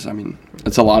 hours, I mean,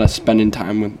 it's a lot of spending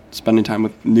time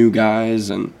with new guys.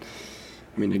 And,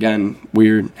 I mean, again,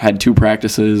 we had 2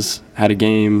 practices, had a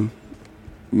game,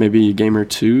 maybe a game or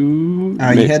 2.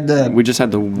 You had we just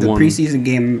had the The one. preseason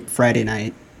game Friday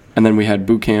night. And then we had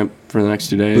boot camp for the next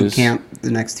 2 days. Boot camp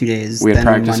the next 2 days. We had then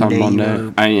practice on you Monday.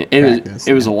 were I mean, practice,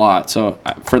 it was a yeah. lot. So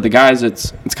for the guys,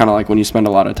 it's kind of like when you spend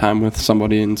a lot of time with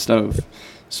somebody instead of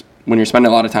when you're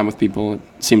spending a lot of time with people. It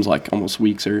seems like almost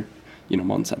weeks or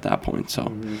months at that point.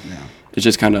 So Yeah. it's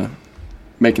just kind of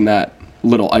making that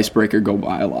little icebreaker go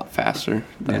by a lot faster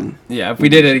than. Yeah, if we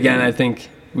did it again, I think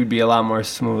we'd be a lot more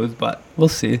smooth, but we'll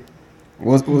see.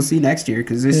 We'll see next year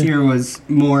because this year was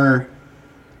more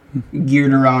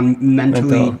geared around mentally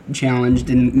Mental. challenged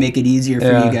and make it easier for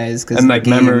you guys. Cause and like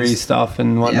games, memory stuff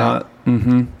and whatnot.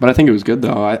 Mm-hmm. But I think it was good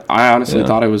though. I honestly Yeah.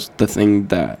 thought it was the thing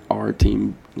that our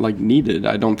team needed.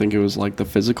 I don't think it was like the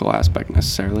physical aspect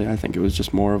necessarily. I think it was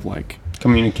just more of like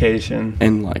Communication.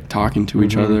 and talking to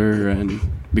each Mhm. other, and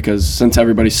because since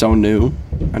everybody's so new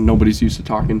and nobody's used to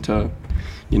talking to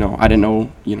you know, I didn't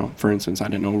know, you know, for instance, I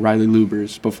didn't know Riley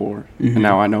Lubers before, and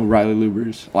now I know Riley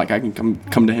Lubers. Like, I can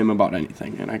come to him about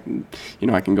anything, and I can, you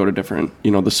know, I can go to different,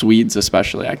 you know, the Swedes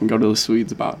especially. I can go to the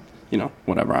Swedes about, you know,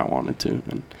 whatever I wanted to.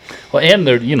 And Well, and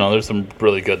there, you know, there's some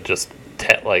really good just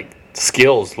like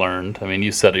skills learned. I mean,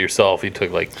 you said it yourself. You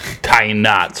took like tying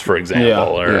knots, for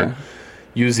example, or Yeah.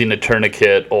 using a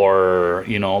tourniquet, or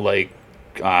you know, like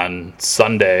on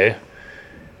Sunday,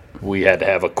 we had to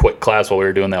have a quick class while we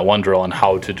were doing that one drill on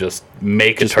how to just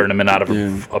make a tournament out of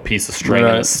a piece of string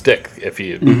and a Right. stick. If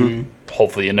you,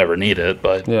 hopefully, you never need it,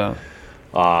 but Yeah.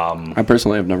 I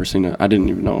personally have never seen it. I didn't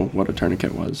even know what a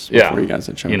tourniquet was before you guys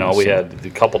had shown you know, us, we so. had a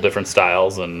couple different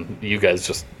styles, and you guys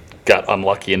just got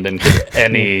unlucky and didn't get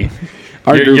any.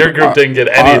 Your group didn't get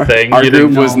anything. Our You group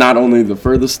didn't was know. not only the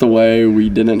furthest away, we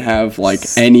didn't have like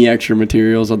any extra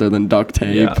materials other than duct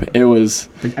tape. Yeah. It was,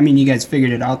 But, I mean, you guys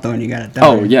figured it out though, and you got it done.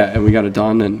 oh yeah, and we got it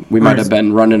done, and we might have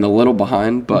been running a little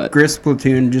behind, but Grist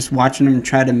platoon, just watching them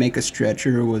try to make a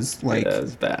stretcher was like That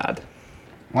was bad.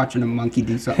 watching a monkey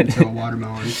do something to a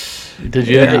watermelon. Did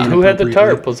you? Yeah. Who had the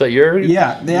tarp? Was that your?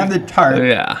 Yeah, they have the tarp,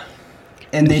 Yeah.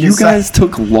 and they you just guys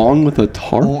took long with a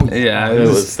tarp. Oh, Yeah, It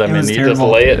was. I it mean, was you terrible.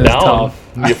 just lay it, It was down. tough.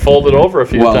 You fold it over a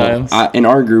few times. In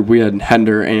our group, we had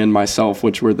Hender and myself,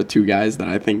 which were the two guys that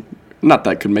I think, not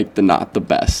that could make the knot the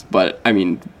best, but I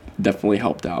mean, definitely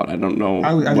helped out. I don't know.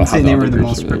 I would how say they other were the groups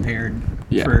most were doing. prepared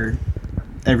Yeah. for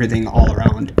everything all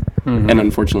around. And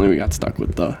unfortunately, we got stuck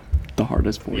with the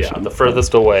hardest portion. yeah, the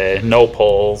furthest away. No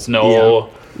poles. No.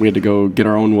 We had to go get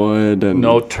our own wood and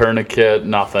No tourniquet.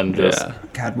 Nothing. Just. Yeah.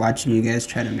 God, watching you guys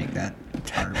try to make that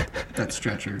tarp, that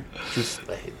stretcher, just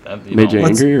You made know, you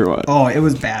angry or what? oh, it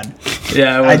was bad.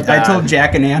 Yeah, it was I bad. told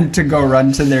Jack and Ann to go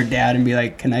run to their dad and be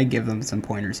like, "Can I give them some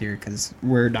pointers here? Because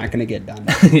we're not gonna get done.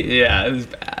 Yeah, it was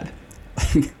bad.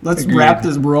 Let's wrap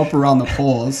this rope around the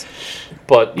poles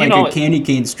But you like know, a candy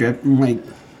cane strip."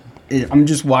 I'm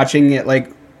just watching it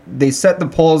like. They set the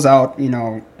poles out,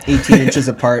 18 inches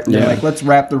apart, and they're Yeah. like, let's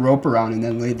wrap the rope around and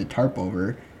then lay the tarp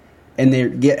over. And they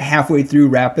get halfway through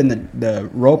wrapping the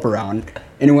rope around,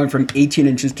 and it went from 18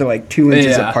 inches to like 2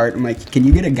 inches Yeah. apart. I'm like, can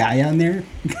you get a guy on there?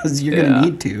 Because you're going Yeah. to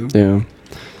need to. Yeah.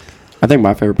 I think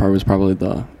my favorite part was probably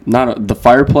the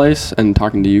fireplace and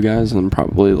talking to you guys, and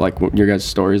probably like your guys'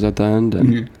 stories at the end.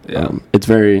 And Yeah. it's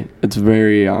very.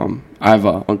 I have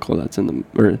an uncle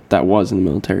that was in the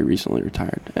military, recently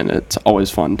retired, and it's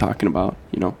always fun talking about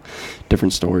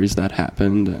different stories that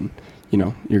happened, and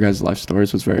your guys' life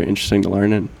stories was very interesting to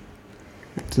learn. And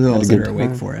To those Had a that good are awake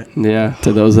time. for it. yeah,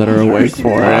 to those that are awake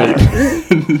for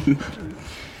it.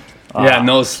 Yeah,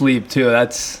 no sleep too.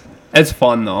 It's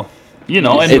fun though. you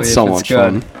know, and It's so It's much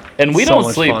good. fun. and we so don't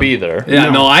much sleep fun. either. Yeah,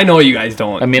 no, I know you guys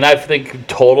don't. I mean, I think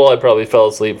total, I probably fell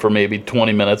asleep for maybe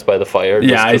 20 minutes by the fire.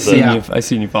 yeah, I just 'cause seen it- you. I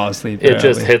seen you fall asleep. It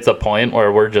just early. hits a point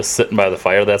where we're just sitting by the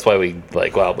fire. That's why we we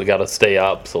got to stay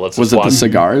up. So let's Was just it watch. the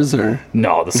cigars or?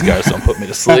 No, the cigars don't put me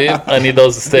to sleep. I need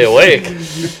those to stay awake.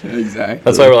 Exactly.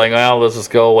 That's why we're like, well, let's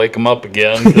just go wake them up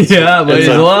again. 'Cause Yeah, might it's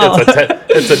as a, well.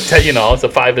 it's a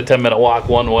 5 to 10 minute walk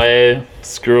one way,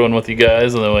 screwing with you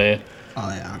guys, and then we Oh,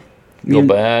 yeah. go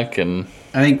back and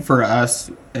I think for us,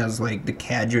 as like the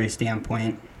cadre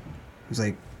standpoint, it was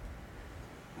like,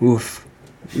 oof,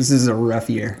 this is a rough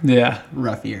year. Yeah.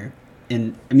 Rough year.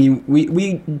 And I mean,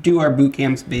 we do our boot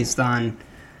camps based on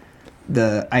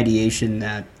the ideation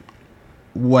that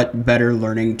what better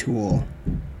learning tool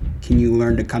can you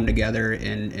learn to come together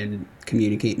and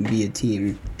communicate and be a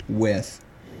team with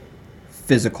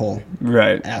physical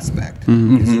Right. aspect.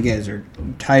 Because you guys are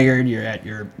tired, you're at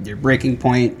your breaking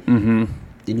point, Mm-hmm.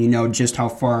 and you know just how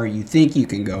far you think you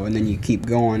can go, and then you keep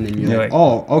going, and you're You're like, like-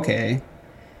 oh, okay.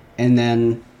 And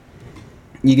then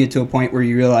you get to a point where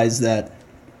you realize that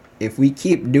if we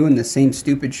keep doing the same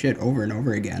stupid shit over and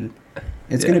over again,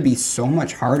 it's Yeah. going to be so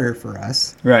much harder for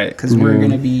us Right. because we're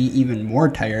going to be even more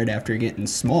tired after getting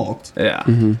smoked. Yeah.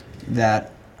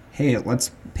 That, hey,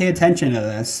 let's pay attention to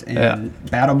this, and Yeah.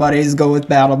 battle buddies go with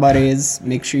battle buddies.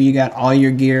 Make sure you got all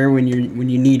your gear when you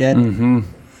need it. Mm-hmm.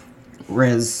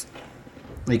 Whereas,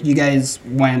 like, you guys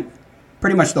went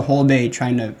pretty much the whole day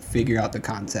trying to figure out the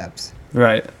concepts.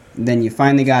 Right. Then you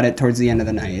finally got it towards the end of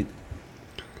the night,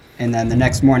 and then the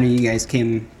next morning you guys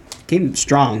came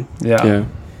strong. Yeah. Yeah.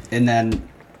 And then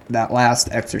that last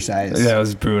exercise, Yeah, it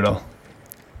was brutal.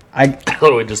 I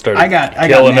we just started I got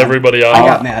killing mad. everybody off. I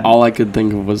got mad. All I could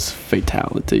think of was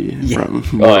fatality Yeah. from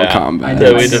Mortal yeah. Kombat. I Yeah, did.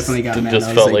 we I just, definitely got it mad. just I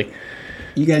was felt like- like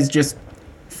you guys just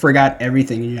forgot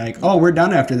everything, and you're like, oh, we're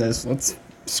done after this. Let's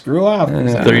screw off. They're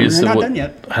We're used to not what- done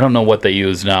yet. I don't know what they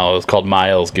use now. It was called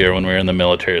Miles gear when we were in the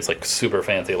military. It's like super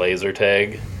fancy laser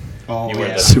tag. Oh, You were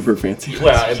yeah. the- Super fancy.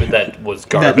 Well, but that was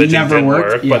garbage. never and didn't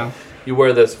worked, work. yeah. you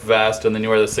wear this vest, and then you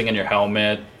wear this thing in your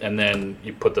helmet, and then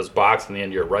you put this box in the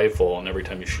end of your rifle, and every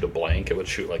time you shoot a blank, it would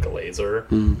shoot like a laser.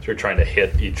 So you're trying to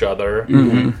hit each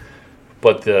other.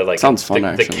 But the Sounds fun, the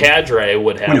actually. cadre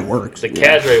would have When it works. the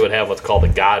cadre would have what's called a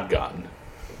God gun.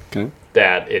 Okay.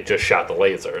 That it just shot the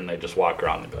laser, and they just walk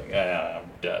around and be like, I'm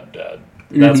dead.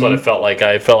 That's what it felt like.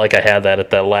 I felt like I had that at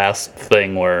that last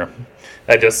thing where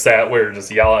I just sat, we were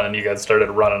just yelling, and you guys started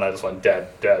running. I just went dead.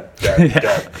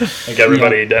 Like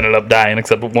everybody ended up dying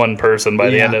except one person by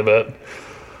the end of it.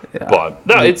 Yeah. But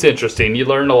no, it's interesting. You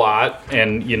learn a lot,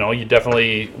 and you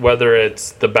definitely, whether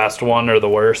it's the best one or the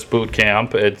worst boot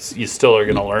camp, you still are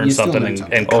going to learn You still something learn and,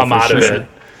 something. and come out of sure. it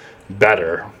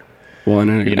better. Well,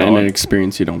 and know, an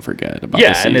experience you don't forget about.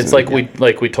 Yeah, the and it's season.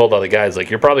 like we told other guys, like,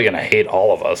 you're probably going to hate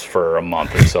all of us for a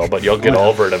month or so, but you'll get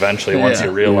over it eventually once Yeah.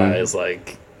 you realize,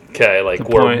 like, okay, like,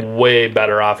 Good we're point. way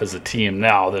better off as a team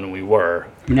now than we were.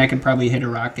 I mean, I could probably hit a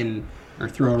rock or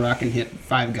throw a rock and hit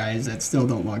 5 guys that still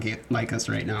don't like us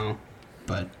right now,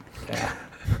 but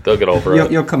They'll get over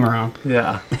it. you'll come around.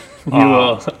 Yeah. You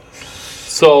will.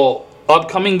 So,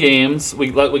 upcoming games,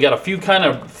 we got a few kind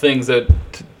of things that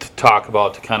to talk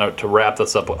about to wrap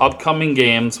this up. Upcoming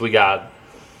games, we got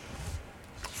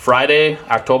Friday,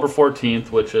 October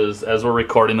 14th, which is, as we're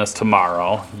recording this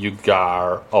tomorrow, you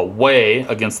got away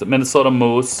against the Minnesota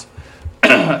Moose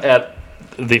at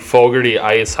the Fogarty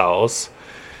Ice House.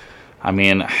 I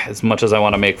mean, as much as I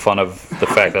want to make fun of the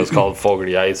fact that it's called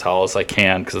Fogarty Ice House, I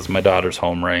can because it's my daughter's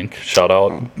home rink. Shout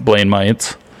out Blaine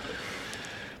Mites.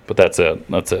 But that's it.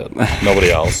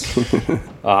 Nobody else.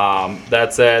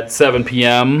 That's at 7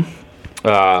 p.m.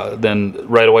 Then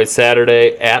right away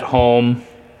Saturday at home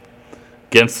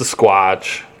against the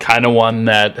Squatch. Kind of one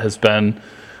that has been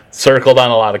circled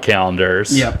on a lot of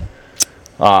calendars. Yep.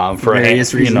 For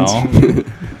Various reasons.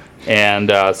 And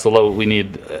so we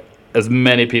need as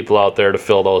many people out there to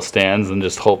fill those stands, and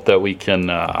just hope that we can.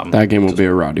 That game will be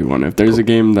a rowdy one. If there's a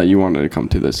game that you wanted to come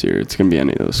to this year, it's gonna be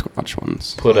any of those Squatch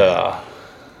ones. Put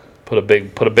a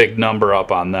big number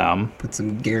up on them. Put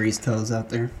some Gary's toes out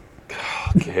there.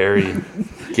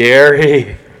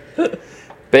 Gary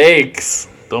Bakes.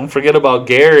 Don't forget about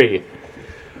Gary.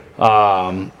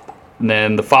 And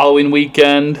then the following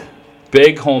weekend,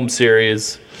 big home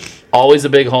series. Always a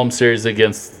big home series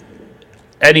against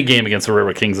any game against the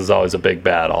River Kings is always a big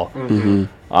battle.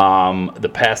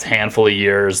 The past handful of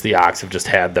years, the Ox have just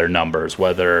had their numbers.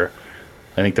 Whether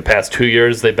I think the past 2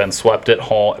 years they've been swept at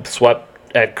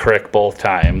Crick both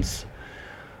times.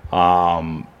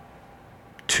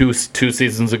 Two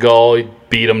seasons ago, he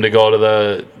beat them to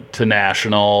go to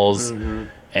nationals,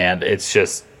 and it's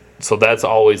just so that's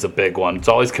always a big one. It's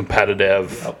always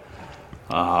competitive.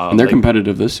 And they're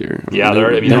competitive this year. Yeah, they're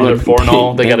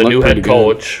 4-0. They got a new head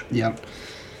coach. Yep.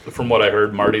 From what I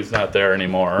heard, Marty's not there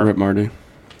anymore. Rip Marty.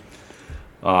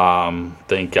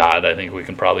 Thank God. I think we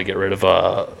can probably get rid of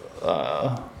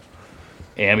a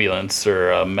ambulance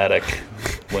or a medic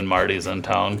when Marty's in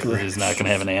town because he's not going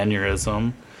to have an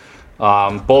aneurysm.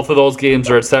 Both of those games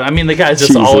are at 7. I mean, the guy's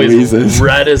just Jeez always Louises.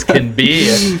 red as can be.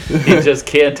 He just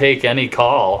can't take any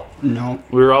call. No.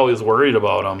 We were always worried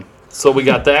about him. So we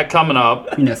got that coming up.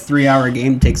 I mean, a 3-hour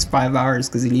game takes 5 hours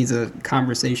because he needs a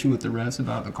conversation with the refs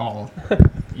about the call.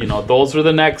 Those are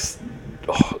the next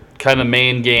kind of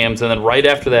main games. And then right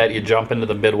after that, you jump into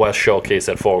the Midwest Showcase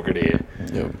at Fogarty.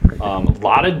 Yep. A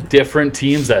lot of different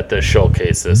teams at this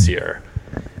showcase this year.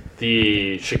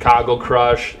 The Chicago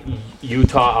Crush,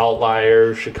 Utah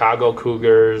Outliers, Chicago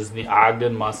Cougars, the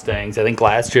Ogden Mustangs. I think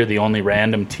last year the only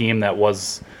random team that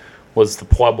was the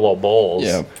Pueblo Bulls.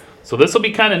 Yeah. So this will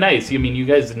be kind of nice. I mean, you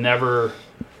guys never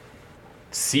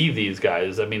see these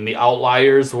guys. I mean, the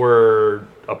Outliers were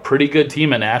a pretty good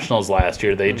team at Nationals last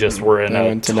year. They just were in They a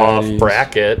went to tough Natties.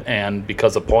 bracket, and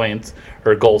because of points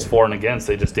or goals for and against,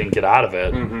 they just didn't get out of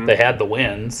it. They had the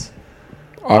wins.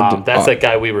 That's that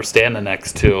guy we were standing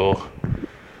next to.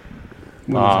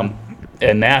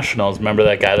 And Nationals, remember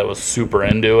that guy that was super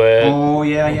into it? Oh,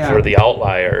 yeah. For the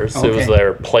Outliers. It was Okay.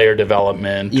 their player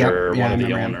development Yep, or yeah, one I of the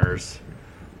remember him. owners.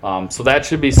 So that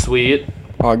should be sweet.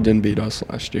 Ogden beat us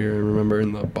last year, I remember,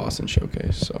 in the Boston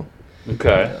Showcase. So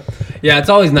Okay. Yeah, it's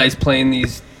always nice playing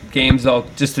these games, though,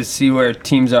 just to see where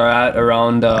teams are at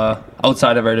around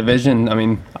outside of our division. I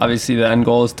mean, obviously the end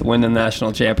goal is to win the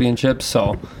national championship,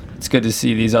 so it's good to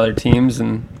see these other teams,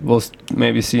 and we'll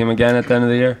maybe see them again at the end of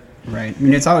the year. Right. I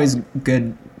mean, it's always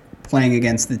good playing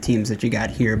against the teams that you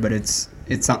got here, but it's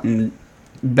something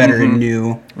better and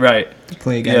new Right. to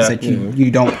play against Yeah. that you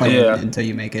don't play Yeah. until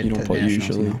you make it You don't to play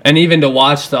nationals. usually. And even to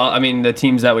watch the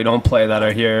teams that we don't play that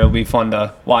are here, it'll be fun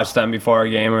to watch them before a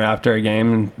game or after a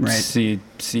game and Right.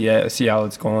 see how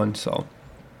it's going. So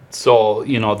So,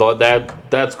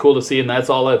 that's cool to see, and that's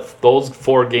all those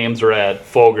 4 games are at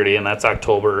Fogarty, and that's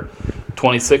October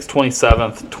 26th,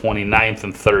 27th, 29th,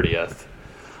 and 30th.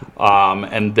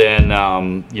 And then,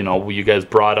 you guys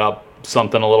brought up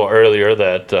something a little earlier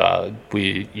that I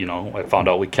found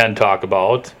out we can talk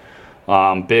about.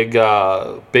 Big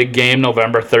game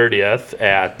November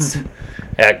 30th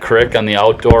at Crick on the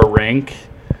outdoor rink.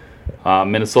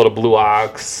 Minnesota Blue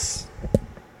Ox,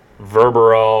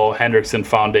 Verbero, Hendrickson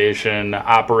Foundation,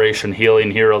 Operation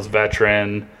Healing Heroes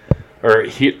Operation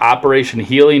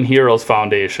Healing Heroes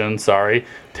Foundation,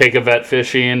 take a vet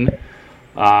fishing.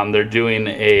 They're doing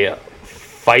a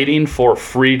Fighting for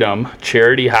Freedom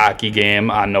charity hockey game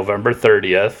on November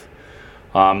 30th.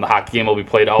 The hockey game will be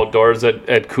played outdoors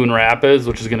at Coon Rapids,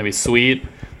 which is going to be sweet.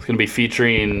 It's going to be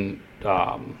featuring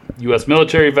U.S.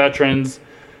 military veterans,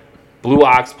 Blue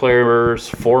Ox players,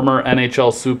 former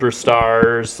NHL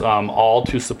superstars, all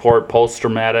to support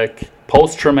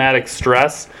post-traumatic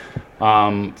stress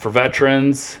for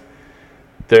veterans.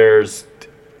 There's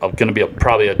going to be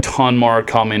probably a ton more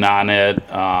coming on it.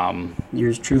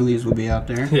 Yours truly's will be out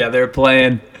there. Yeah, they're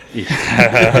playing. You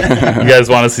guys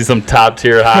want to see some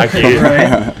top-tier hockey?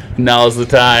 Right. Now's the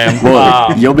time.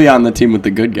 Well, you'll be on the team with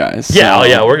the good guys. Yeah,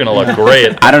 so. We're going to look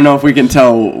great. I don't know if we can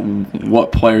tell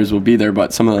what players will be there,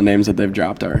 but some of the names that they've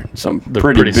dropped are They're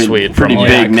pretty big, sweet. pretty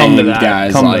big name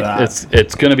guys. Come to that.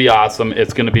 It's going to be awesome.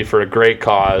 It's going to be for a great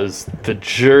cause. The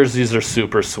jerseys are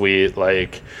super sweet.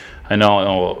 Like, I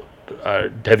know.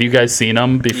 Have you guys seen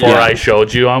them before I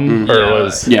showed you them?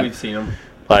 We've seen them.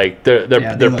 Like they're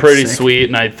look pretty sick. sweet,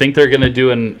 and I think they're gonna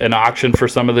do an auction for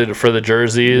the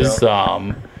jerseys.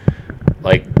 Yep.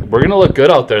 Like we're gonna look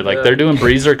good out there. Like they're doing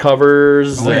breezer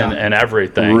covers and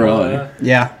everything. Really?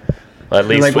 Yeah. At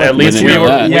least Like, at least we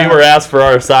Yeah. were asked for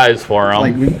our size for them.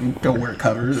 Like, we don't wear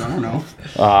covers. I don't know.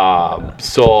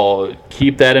 So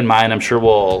keep that in mind. I'm sure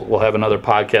we'll have another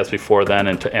podcast before then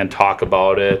and talk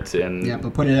about it. And Yeah,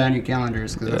 but put it on your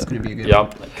calendars because that's going to be a good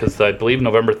Yep, because I believe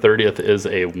November 30th is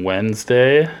a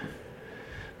Wednesday.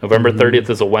 November 30th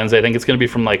is a Wednesday. I think it's going to be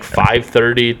from like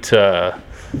 5:30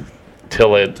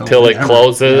 till it whenever.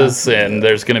 closes, and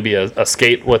there's going to be a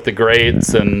skate with the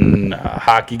greats and a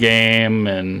hockey game,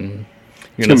 and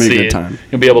you're going to be a see good time.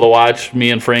 You'll be able to watch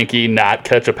me and Frankie not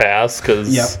catch a pass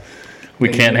because we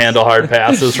can't handle hard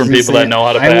passes from people that know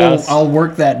how to pass. I'll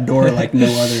work that door like no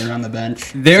other on the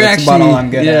bench. They're That's actually about all I'm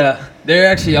good at. they're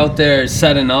actually out there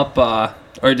setting up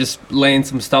or just laying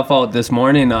some stuff out this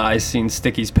morning. I seen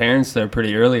Sticky's parents there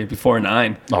pretty early before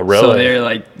 9. Oh, really? So they're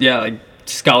like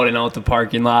scouting out the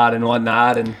parking lot and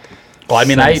whatnot. And Well, I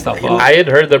mean, setting stuff up. I had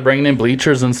heard they're bringing in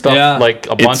bleachers and stuff, Yeah. like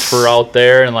a bunch for out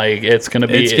there, and like it's gonna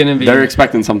be. They're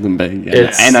expecting something big,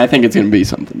 and I think it's going to be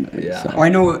something big. Yeah. So. Well, I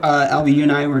know, Albie, you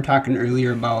and I were talking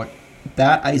earlier about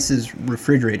that ice is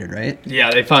refrigerated, right?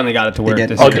 Yeah, they finally got it to work did.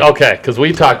 this Oh, year. okay, because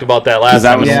we talked about that last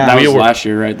That time. was, Yeah. that we was were last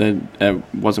year, right? That it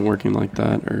wasn't working like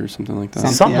that or something like that.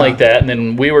 something Yeah. like that, and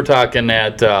then we were talking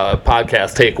at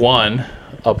podcast Take One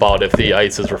about if the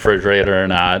ice is refrigerated or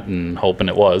not, and hoping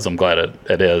it was. I'm glad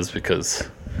it is because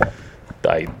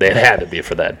they had to be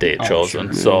for that date chosen.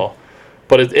 sure. So,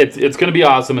 but it's going to be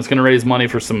awesome. It's going to raise money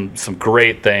for some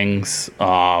great things.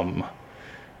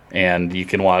 And you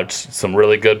can watch some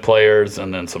really good players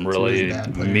and then some really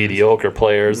bad players. mediocre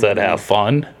players that have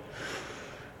fun.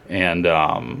 And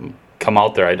come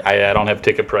out there. I don't have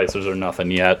ticket prices or nothing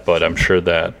yet, but I'm sure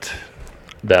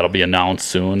that'll be announced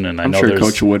soon. And I'm know sure there's,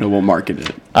 Coach Widow will market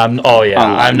it. oh yeah,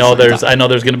 Online I know there's sometime.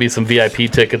 going to be some VIP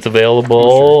tickets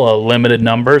available, a limited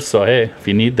number. So hey, if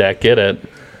you need that, get it.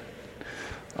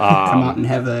 Come out and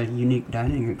have a unique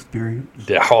dining experience.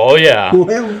 Yeah, oh yeah. Well,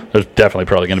 There's definitely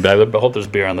probably going to be. I hope there's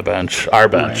beer on the bench. Our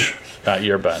bench, not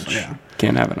your bench. yeah.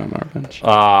 Can't have it on our bench.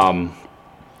 All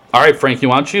right, Frankie,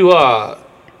 why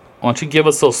don't you give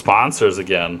us those sponsors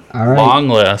again? All right. Long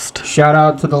list. Shout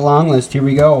out to the long list. Here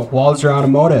we go. Walzer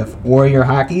Automotive, Warrior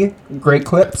Hockey, Great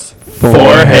Clips. For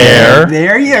hair.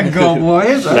 There you go,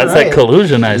 boys. All That's right. that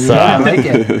collusion I saw. Yeah, I like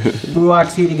it. Blue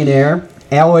Ox Heating and Air,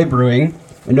 Alloy Brewing,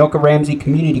 Anoka Ramsey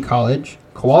Community College,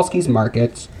 Kowalski's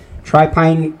Markets,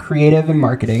 Tripine Creative and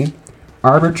Marketing,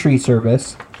 Arbor Tree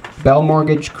Service, Bell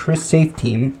Mortgage Chris Safe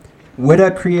Team,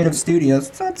 Witta Creative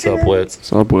Studios. What's up, Wits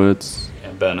Subwoods.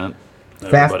 and Bennett, and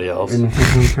Fast, everybody else.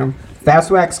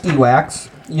 Fast Wax Ski Wax,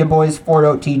 Ya Boys Ford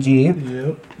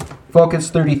OTG,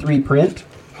 Focus 33 Print,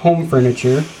 Home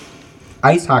Furniture,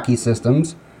 Ice Hockey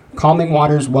Systems, Calming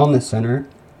Waters Wellness Center,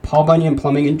 Paul Bunyan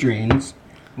Plumbing and Drains,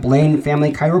 Blaine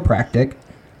Family Chiropractic,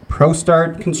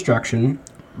 ProStart Construction,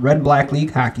 Red Black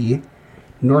League Hockey,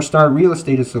 North Star Real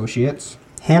Estate Associates,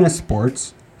 Hannah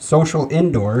Sports, Social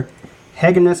Indoor,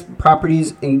 Hageness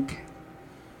Properties Inc.,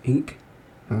 Inc.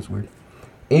 That was weird.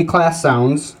 A-Class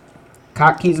Sounds,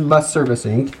 Kotke's Bus Service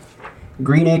Inc.,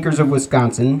 Green Acres of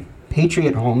Wisconsin,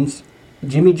 Patriot Homes,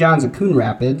 Jimmy John's of Coon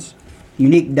Rapids,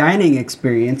 Unique Dining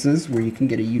Experiences, where you can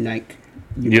get a unique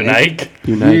Unite?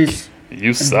 Here's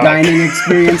You a suck. dining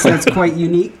experience that's quite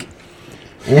unique.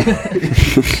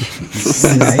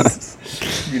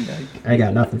 Unite. I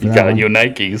got nothing for You that got one.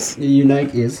 Unikes.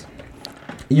 Unite is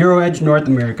Euroedge North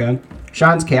America,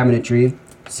 Sean's Cabinetry,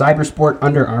 Cybersport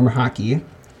Under Armour Hockey,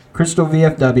 Crystal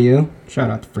VFW, shout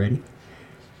out to Freddie,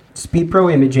 Speed Pro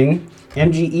Imaging,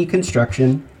 MGE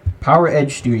Construction, Power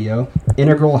Edge Studio,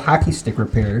 Integral Hockey Stick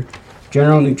Repair,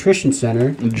 General Nutrition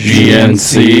Center,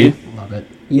 GNC. love it,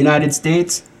 United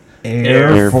States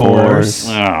Air Force.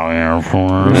 Oh, Air Force.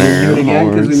 Want to do it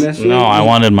again because we missed you? No, I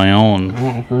wanted my own.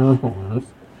 Air Force.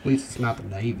 At least it's not the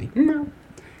Navy.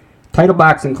 Title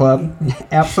Boxing Club,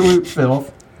 Absolute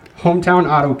Filth, Hometown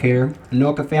Auto Care,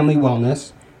 Anoka Family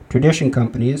Wellness, Tradition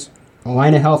Companies,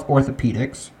 Alina Health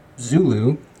Orthopedics,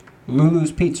 Zulu,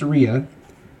 Lulu's Pizzeria,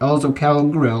 El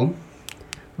Zocalo Grill,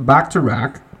 Bach to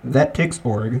Rock,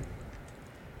 VetTix.org,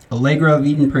 Allegra of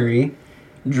Eden Prairie,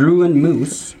 Drewlin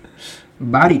Moose,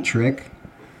 Body Trick,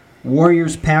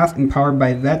 Warriors Path empowered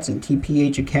by vets and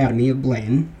TPH Academy of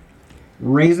Blaine,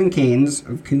 Raising Canes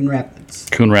of Coon Rapids.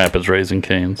 Coon Rapids Raising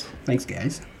Canes. Thanks,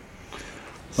 guys.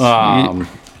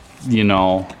 You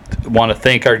know, want to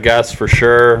thank our guests for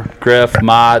sure. Griff,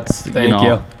 Mods. Thank you.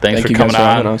 you. Thanks Thank for you coming guys for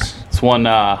having on. us. This one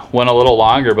went a little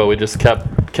longer, but we just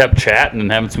kept chatting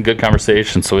and having some good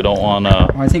conversations. So we don't want to.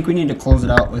 Well, I think we need to close it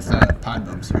out with pod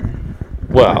bumps here.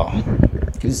 Well,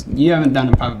 Because you haven't done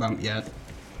a pod bump yet.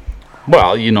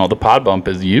 you know, the pod bump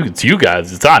is you. It's you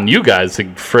guys. It's on you guys to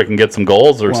freaking get some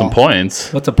goals or some Well.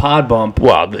 points. What's a pod bump?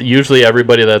 Well, usually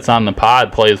everybody that's on the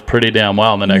pod plays pretty damn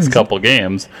well in the next couple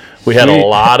games. We had a Sweet.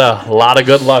 lot of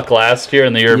good luck last year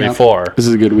and the year Yep. before. This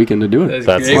is a good weekend to do it.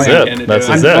 That's great it. weekend to That's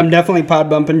do it. it. I'm definitely pod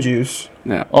bumping Juice.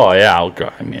 Yeah. Oh yeah, I'll go.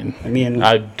 I mean,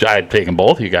 I'd taken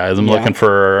both you guys. I'm Yeah. looking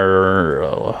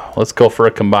for let's go for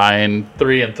a combined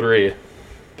 3 and 3.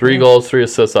 3 goals, 3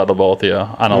 assists out of both of you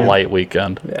on a Yeah. light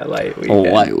weekend. Yeah, light Oh,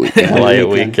 weekend. light weekend. Light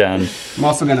weekend. weekend. I'm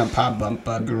also going to pod bump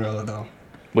Gorilla, though.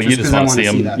 Well, Just you just 'cause I want to wanna see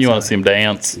see him. that You want to side. see him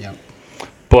dance. Yep.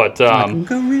 But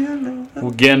Gorilla.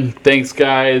 again, thanks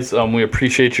guys. We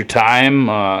appreciate your time.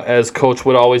 As Coach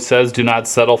Wood always says, do not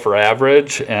settle for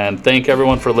average. And thank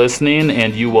everyone for listening.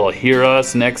 And you will hear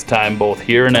us next time, both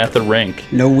here and at the rink.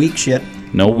 No weak shit.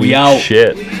 No weak out.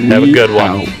 shit. Have a We good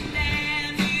one. out.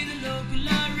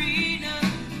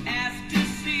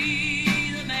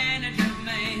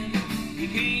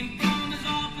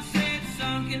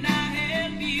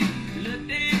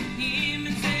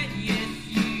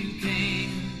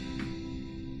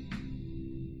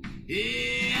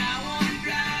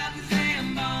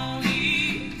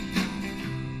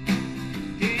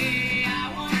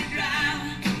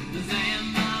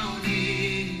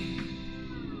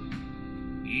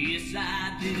 Yes,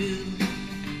 I do.